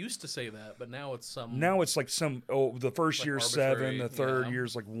think they used to say that, but now it's some. Now it's like the first Like year's arbitrary, 7, the third yeah.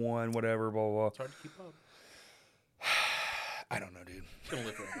 year's like 1, whatever, blah, blah, blah. It's hard to keep up. I don't know, dude. It's gonna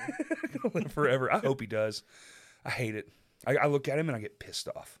live forever. Gonna live forever. I hope he does. I hate it. I look at him and I get pissed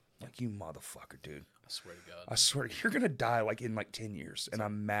off. Like, you motherfucker, dude. I swear to God. I swear, you're going to die like in like 10 years. And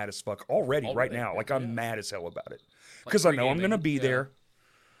I'm mad as fuck already right Already, now. yeah, Like, I'm yeah. mad as hell about it. Like Because I know I'm going to pre-gaming, be yeah. there.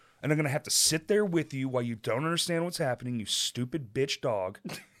 And I'm going to have to sit there with you while you don't understand what's happening, you stupid bitch dog.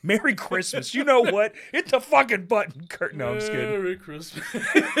 Merry Christmas. You know what? Hit the fucking button, Kurt. No, I'm just kidding. Merry Christmas.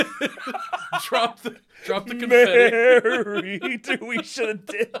 drop the confetti. Merry. Dude, we should have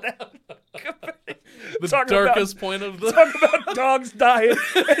did that. The Talk darkest point of the. Talk about dogs dying.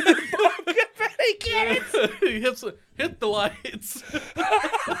 And then confetti cannons. hit the lights.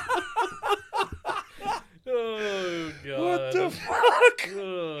 Oh God. What the fuck?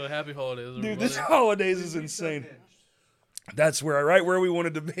 Oh, happy holidays, Dude, everybody. this holidays is insane. That's right where we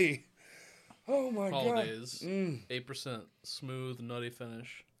wanted to be. Oh my Holidays. god. 8% smooth, nutty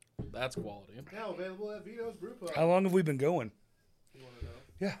finish. That's quality. Now available at Vito's Brew Pub. How long have we been going? You want to know?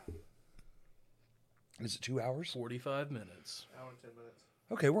 Yeah. Is it 2 hours? 45 minutes. Hour and 10 minutes.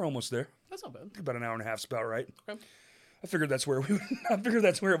 Okay, we're almost there. That's not bad. About an hour and a half's about right. Okay. I figured that's where I figured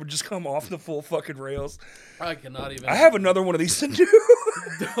that's where it would just come off the full fucking rails. I cannot even. I have another one of these to do.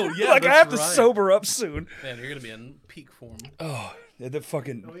 Oh yeah, like I that's have to right. sober up soon. Man, you're gonna be in peak form. Oh, the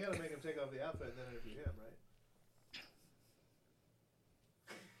fucking. No, we gotta make him take off the outfit and then interview him,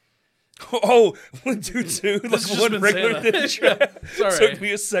 right? Oh, 1, 2, 2. Let's That's just one been regular saying that. didn't Sorry. Took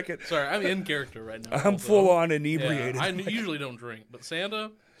me a second. Sorry, I'm in character right now. I'm also. full on Yeah, inebriated. I usually don't drink, but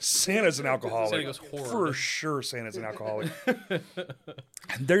Santa's Santa's an alcoholic. Santa goes horror. For sure, Santa's an alcoholic.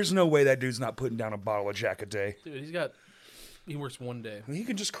 There's no way that dude's not putting down a bottle of Jack a day. Dude, he works one day. He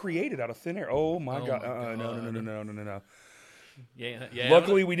can just create it out of thin air. Oh my Oh god! my No. Yeah.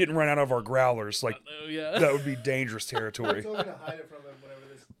 Luckily, we didn't run out of our growlers. Like Oh yeah. that would be dangerous I territory. told me to hide it from him whenever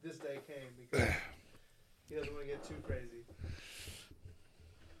this day came because he doesn't want to get too crazy.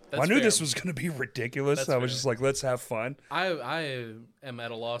 I knew this was going to be ridiculous. That's I was fair. just like, let's have fun. I am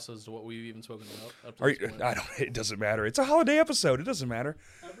at a loss as to what we've even spoken about. Up to Are this you, point. I don't. It doesn't matter. It's a holiday episode. It doesn't matter.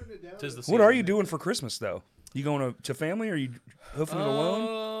 I've written it down. Tis the What season. are you doing for Christmas though? You going to family or are you hoofing it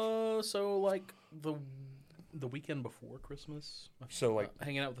alone? So like the weekend before Christmas. So like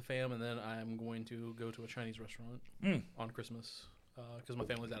Hanging out with the fam, and then I'm going to go to a Chinese restaurant on Christmas because my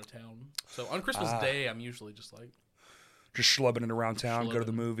family's out of town. So on Christmas Day, I'm usually just like just schlubbing it around town, go to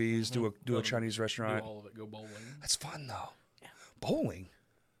the Schlubbing. movies, do a Go to- Chinese do restaurant. all of it, go bowling. That's fun though. Bowling.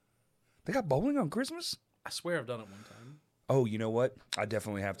 They got bowling on Christmas? I swear I've done it one time. Oh, you know what? I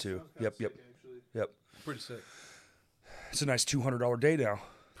definitely have to. Yep. Yep. Pretty sick. It's a nice $200 day now.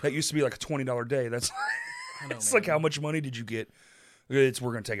 That used to be like a $20 day. That's I know, it's man. like how much money did you get? We're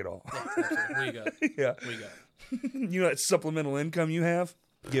gonna take it all. Yeah, absolutely. What you got? Yeah. What you got? You know that supplemental income you have?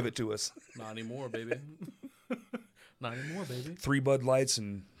 Give it to us. Not anymore, baby. Not anymore, baby. 3 Bud Lights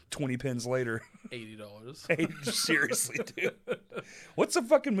and 20 pins later. $80. Hey, seriously, dude. What's a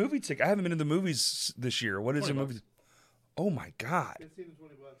fucking movie ticket? I haven't been to the movies this year. What is a $20. movie? Oh my god. 15 to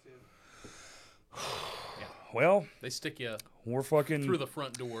 20 bucks, yeah. Well, They stick you we're fucking through the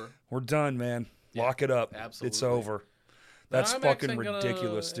front door. we're done, man. Lock it up. absolutely. It's over. That's IMAX fucking ain't gonna,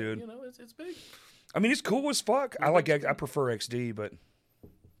 ridiculous, dude. You know, it's big. I mean, it's cool as fuck. I prefer XD, but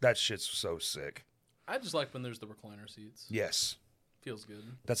that shit's so sick. I just like when there's the recliner seats. Yes. Feels good.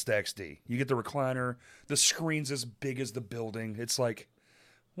 That's the XD. You get the recliner. The screen's as big as the building. It's like,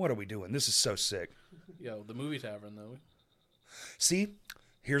 what are we doing? This is so sick. Yo, the movie tavern though. See,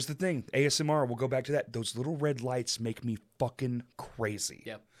 here's the thing. ASMR, we'll go back to that. Those little red lights make me fucking crazy.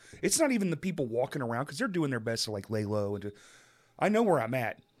 Yeah. It's not even the people walking around because they're doing their best to like lay low. I know where I'm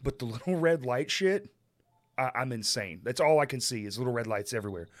at, but the little red light shit, I'm insane. That's all I can see is little red lights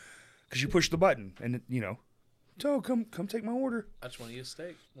everywhere. Because you push the button and, you know, Joe, come take my order. I just want to eat a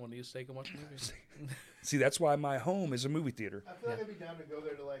steak. Want to eat a steak and watch a movie. See, that's why my home is a movie theater. I feel like I'd be down to go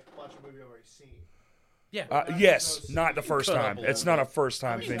there to like watch a movie I've already seen. Yeah. Yes, not the first cut up time. a little It's not a bit. first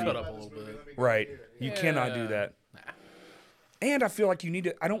time You thing. cut up a little bit. Right. You cannot do that. And I feel like you need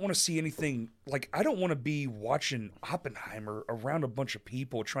to. I don't want to see anything like. I don't want to be watching Oppenheimer around a bunch of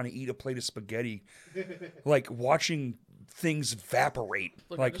people trying to eat a plate of spaghetti, like watching things evaporate.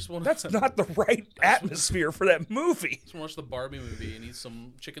 Look, I like just wanna- that's not the right atmosphere for that movie. Just watch the Barbie movie and eat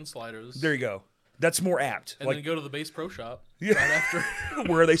some chicken sliders. There you go. That's more apt. And like then go to the Bass Pro Shop Yeah. right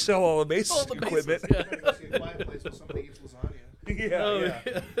after. where they sell all the bass All the equipment. bases, I go see a quiet place where somebody eats lasagna. Yeah.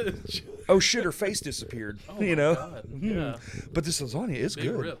 Oh shit, her face disappeared. you know. God. Mhm. Yeah. But this lasagna is Big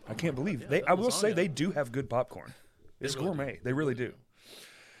good. rip. I Oh can't my believe God. they. Yeah, I that will say lasagna. they do have good popcorn. It's really gourmet. do. They really do.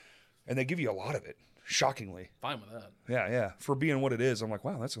 And they give you a lot of it. Shockingly. Fine with that. Yeah. For being what it is, I'm like,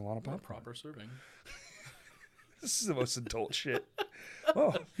 wow, that's a lot of Not popcorn. proper serving. This is the most adult shit.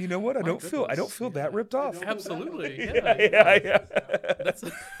 Oh, you know what? I My don't feel goodness. that ripped off. don't- Absolutely. Yeah. That's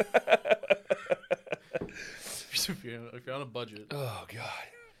if you're on a budget. Oh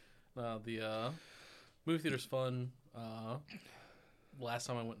god. The movie theater's fun. Last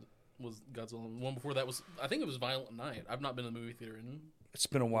time I went was Godzilla. One before that was, I think it was Violent Night. I've not been to the movie theater in. It's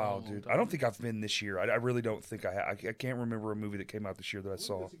been a while, Long dude. time. I don't think I've been this year. I really don't think I have. I can't remember a movie that came out this year that I Went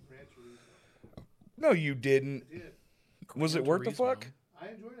saw. to see Gran Turismo. No, you didn't. I did. Was it worth the Turismo. fuck? I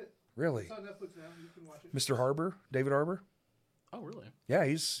enjoyed it. Really? It's on Netflix now. You can watch it. Mr. Harbor? David Harbor? Oh, really? Yeah,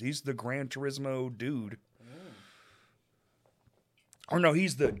 he's the Gran Turismo dude. Oh. Or no,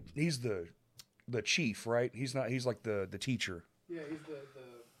 he's the chief, right? He's not. He's like the teacher. Yeah, he's the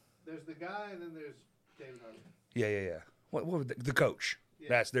there's the guy and then there's David Harbour. Yeah. What would the coach?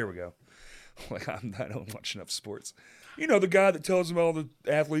 Yeah. There we go. Like I don't watch enough sports. You know the guy that tells them all the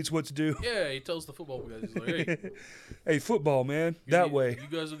athletes what to do. Yeah, he tells the football guys, he's like, hey, Hey, football, man, you're that the- way. You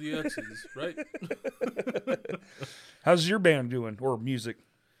guys are the X's, right? How's your band doing? Or music?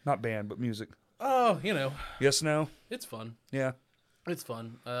 Not band, but music. Oh, you know, Yes, no? it's fun. Yeah. It's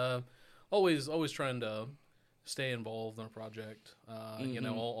fun. Always trying to stay involved in a project. You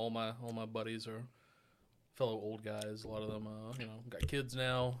know, all my buddies are fellow old guys. A lot of them, you know, got kids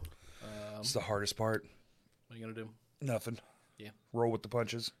now. It's the hardest part. What are you gonna do? Nothing. Yeah. Roll with the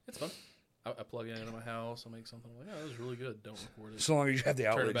punches. It's fun. I plug it into my house. I make something. I'm like, oh, that was really good. Don't record it. So long as you have the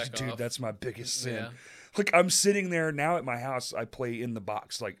Turn it outlets, back dude, off. that's my biggest sin. Yeah. Look, I'm sitting there now at my house. I play in the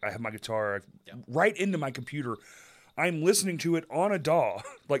box. Like, I have my guitar right into my computer. I'm listening to it on a DAW,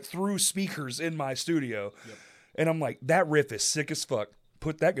 like through speakers in my studio. Yep. And I'm like, that riff is sick as fuck.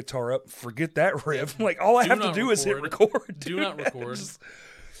 Put that guitar up. Forget that riff. Like, all I Do have to not do is hit record. record. Do dude. not record.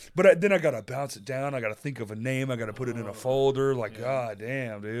 But then I got to bounce it down. I got to think of a name. I got to put it in a folder. Like, yeah. god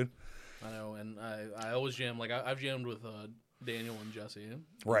damn, dude. I know, and I always jam. Like I've jammed with Daniel and Jesse. you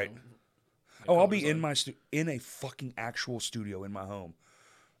Right. know, Oh, I'll be covers in on- my in a fucking actual studio in my home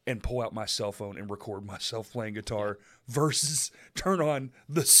and pull out my cell phone and record myself playing guitar versus turn on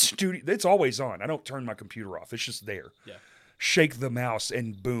the studio. It's always on. I don't turn my computer off. It's just there. Yeah. Shake the mouse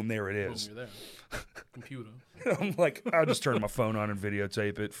and boom, there it Boom, is. you're there. Computer. I'm like, I'll just turn my phone on and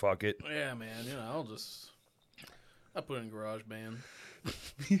videotape it. Fuck it. Yeah, man. You know, I put it in GarageBand.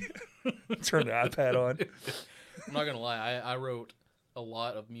 Turn the iPad on. I'm not gonna lie. I wrote a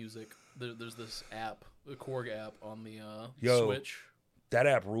lot of music. There's this app, the Korg app on the Yo, Switch. That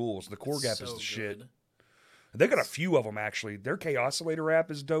app rules. The Korg app So is the shit. good. They got a few of them actually. Their K-Oscillator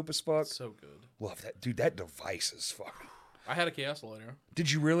app is dope as fuck. So good. Love that. Dude, that device is fucking. I had a K-Oscillator. Did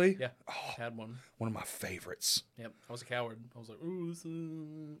you really? Yeah, Oh, had one. one of my favorites. Yep. I was a coward. I was like, ooh, this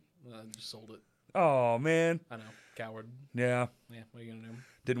is... I just sold it. Oh, man. I know, coward. Yeah. Yeah, what are you gonna do?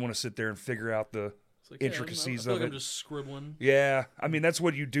 Didn't want to sit there and figure out the It's like, intricacies I feel of like it. I'm just scribbling. Yeah. I mean, that's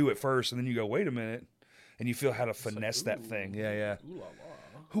what you do at first, and then you go, wait a minute. And you feel how to It's like, finesse that ooh, thing. Yeah. Ooh la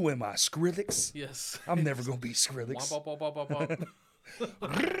la. Who am I, Skrillex? Yes. I'm never going to be Skrillex. Wop, wop, wop, wop, wop, wop.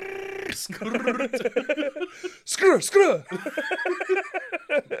 Skr.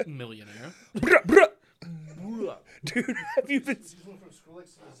 Millionaire. Bruh, bruh. Dude, have you been... Just went from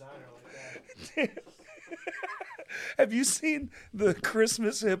Skrillex to designer like that. Have you seen the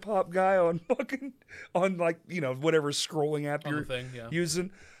Christmas hip hop guy on fucking like, you know, whatever scrolling app On the you're thing, yeah.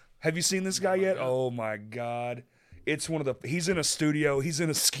 using? Have you seen this guy yet? God. Oh my god. It's one of the he's in a studio, he's in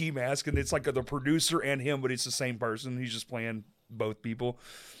a ski mask, and it's like the producer and him, but it's the same person. He's just playing both people.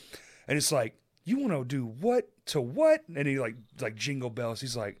 And it's like, you want to do what to what? And he like jingle bells.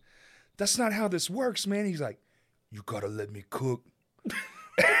 He's like, that's not how this works, man. He's like, you gotta let me cook.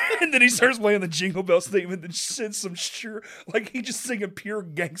 And then he starts playing the Jingle Bells theme and then sends some like he just singing pure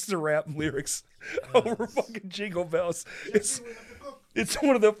gangster rap lyrics over fucking Jingle Bells. It's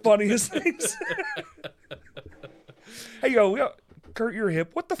one of the funniest things. Hey, yo, Kurt, you're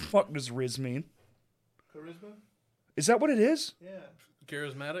hip. What the fuck does Riz mean? Charisma? Is that what it is? Yeah.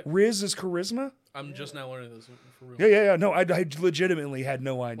 Charismatic. Riz is charisma? I'm just now learning this for real. Yeah. No, I legitimately had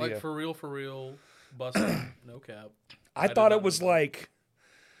no idea. Like for real, busting, no cap. I did thought not it was know that. like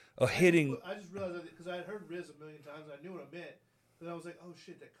a hitting. I just realized because I had heard Riz a million times. I knew what it meant. But I was like, oh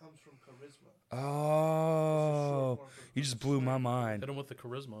shit, that comes from charisma. Oh, form for you just blew my mind. Hit him with the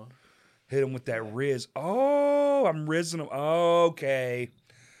charisma. Hit him with that Riz. Oh, I'm rizzing him. Okay.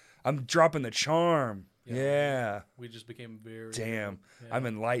 I'm dropping the charm. Yeah. We just became very. Damn. Yeah. I'm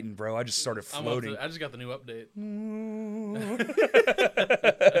enlightened, bro. I just started floating. I just got the new update.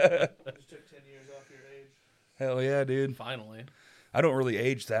 Just took 10 years off your age. Hell yeah, dude. Finally. I don't really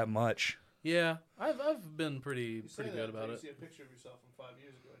age that much. Yeah, I've been pretty good about You it. see a picture of yourself from 5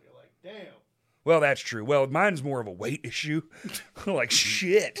 years ago, and you're like, damn. Well, that's true. Well, mine's more of a weight issue. Like,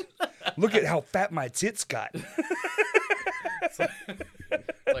 shit. Look at how fat my tits got.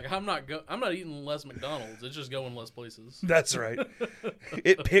 Like I'm not eating less McDonald's. It's just going less places. That's right.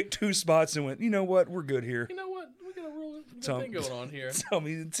 It picked 2 spots and went, you know what? We're good here. You know what? We got a real good thing going on here.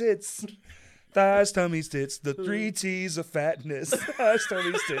 Tummies and tits. Thighs, tummies, tits. The 3 T's of fatness. Thighs,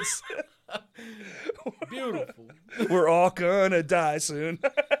 tummies, tits. Beautiful. We're all gonna die soon.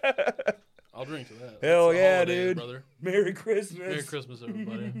 I'll drink to that. Hell That's a yeah, holiday, dude. brother. Merry Christmas. Merry Christmas,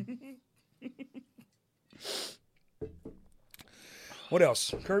 everybody. What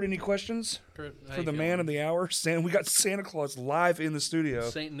else? Kurt, any questions Kurt, how for you the feeling? man of the hour? We got Santa Claus live in the studio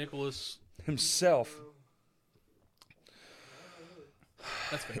Saint Nicholas. himself.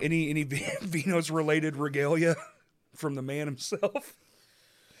 That's fair. Any Vino's related regalia from the man himself?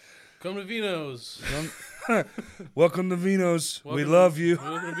 Come to Vino's. Welcome to Vino's. We Welcome- love you.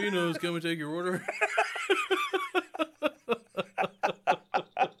 Welcome to Vino's. Come and take your order.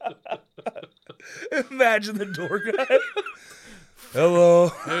 Imagine the door guy. Hello.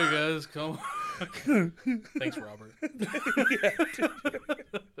 Hey guys, come. Thanks, Robert. Welcome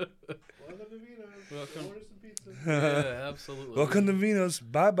to Vino's. Welcome. Order some pizza. Yeah, absolutely. Welcome to Vino's.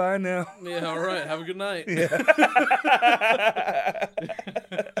 Bye bye now. Yeah, all right. Have a good night.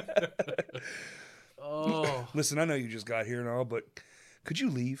 Oh, Listen, I know you just got here and all, but could you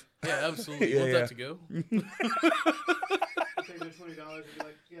leave? yeah, absolutely. You Yeah, want yeah. that to go? Take the $20 and be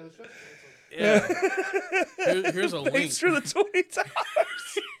like, yeah, the show's canceled. Yeah. Here's a link. Thanks for the $20.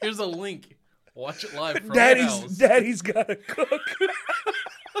 Here's a link. Watch it live from my Daddy's house. Daddy's gotta cook.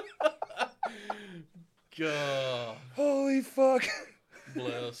 God Holy fuck.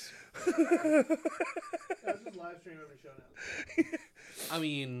 bless. Yeah, this is live stream every show now. I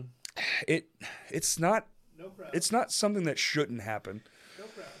mean, It's not No crowd. it's not something that shouldn't happen. No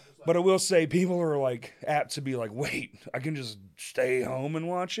crowd. Just like, But I will say people are like apt to be like, wait, I can just stay home and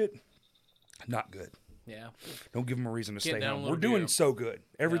watch it. Not good. yeah. Don't give them a reason to Can't stay home. download We're a doing beer. so good.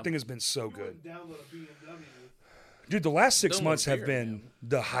 Everything has been so you good. wouldn't download a BMW. Dude, the last 6 Download months have beer, been man.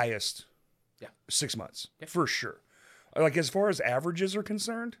 the highest. Yeah. 6 months. Yeah. For sure. Like as far as averages are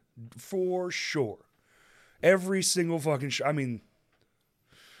concerned, for sure. Every single fucking show. I mean,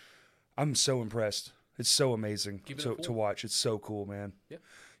 I'm so impressed. It's so amazing Keep it to full. watch. It's so cool, man. Yeah.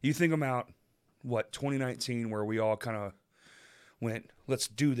 You think about, 2019, where we all kind of went, let's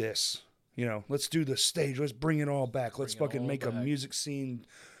do this. Let's do the stage. Let's bring it all back. Let's Bring it fucking all make a back. music scene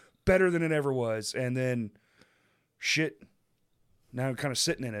better than it ever was. And then shit, now you're kind of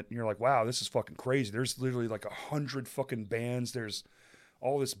sitting in it. And you're like, wow, this is fucking crazy. There's literally like 100 fucking bands. There's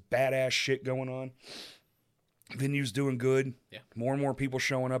all this badass shit going on. Venue's doing good. Yeah. More and more people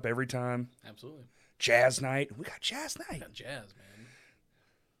showing up every time. Absolutely. Jazz night. We got jazz night. Got jazz, man.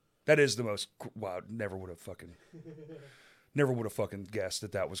 That is the most. Wow, never would have fucking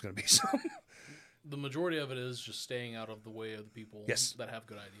guessed that was going to be something. The majority of it is just staying out of the way of the people Yes. that have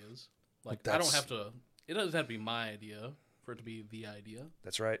good ideas. Like I That's- don't have to. It doesn't have to be my idea for it to be the idea.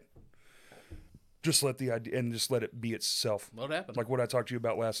 That's right. Just let the idea and just let it be itself. What happened? Like what I talked to you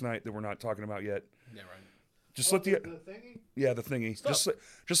about last night that we're not talking about yet. yeah, right. Just Oh, let the thingy? the thingy. Stop.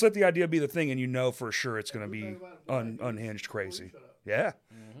 Just let the idea be the thing, and you know for sure it's going to We be were talking about ideas unhinged before you crazy. shut up. Yeah,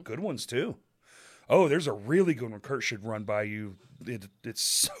 good ones too. Oh, there's a really good one Kurt should run by you. It's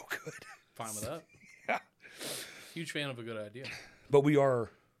so good. Fine with that. Yeah. Huge fan of a good idea. But we are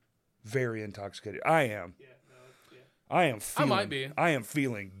very intoxicated. I am. Yeah, no, yeah. I am feeling. might be. I am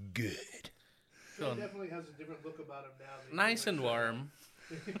feeling good. Phil Feeling definitely has a different look about him now. than he nice did and when he warm.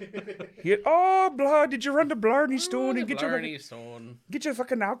 Oh, blood! Did you run to Blarney Stone and get Blarney Stone. your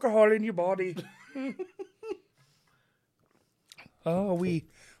fucking alcohol in your body? Oh, wee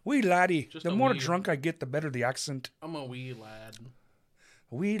laddie. Just The a more wee. drunk I get, the better the accent. I'm a wee lad.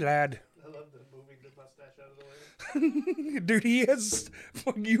 Wee lad. I love the moving the mustache out of the way. Dude, he has.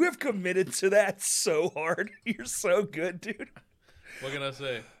 You have committed to that so hard. You're so good, dude. What can I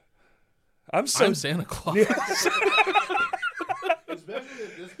say? I'm Santa Claus. Especially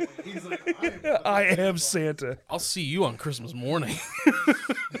at this point, he's like, I am Santa. I'll see you on Christmas morning.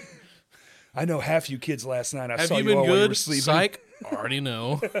 I know half you kids last night. I Have saw you you all been while you were good? sleeping. Psych. Already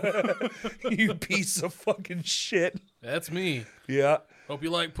know. You piece of fucking shit. That's me. Yeah. Hope you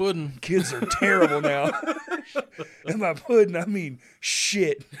like pudding. Kids are terrible now. And by pudding, I mean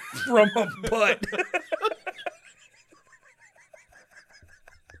shit from a butt.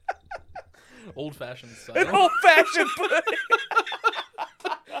 Old-fashioned An style. old-fashioned pudding.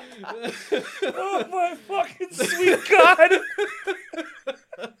 Oh, my fucking sweet God.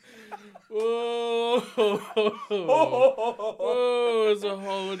 Whoa. Whoa, it's a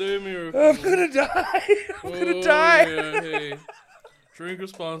holiday miracle. I'm going to die. I'm going to die. Yeah, hey. Drink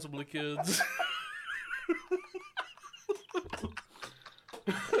responsibly, kids.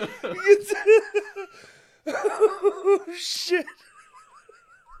 Oh, shit.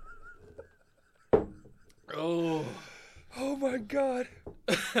 Oh. Oh, my God.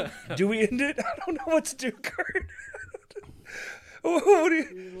 Do we end it? I don't know what to do, Kurt. What do you...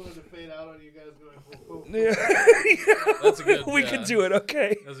 We just wanted to fade out on you guys going, whoa, whoa, whoa. Yeah. That's a good, We can do it,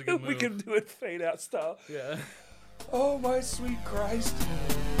 okay? That's a good We move. can do it fade out style. Yeah. Oh, my sweet Christ.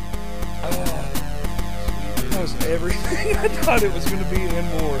 Oh, that was everything I thought it was going to be and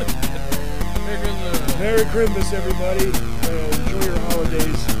more. Merry Christmas. Merry Christmas, everybody.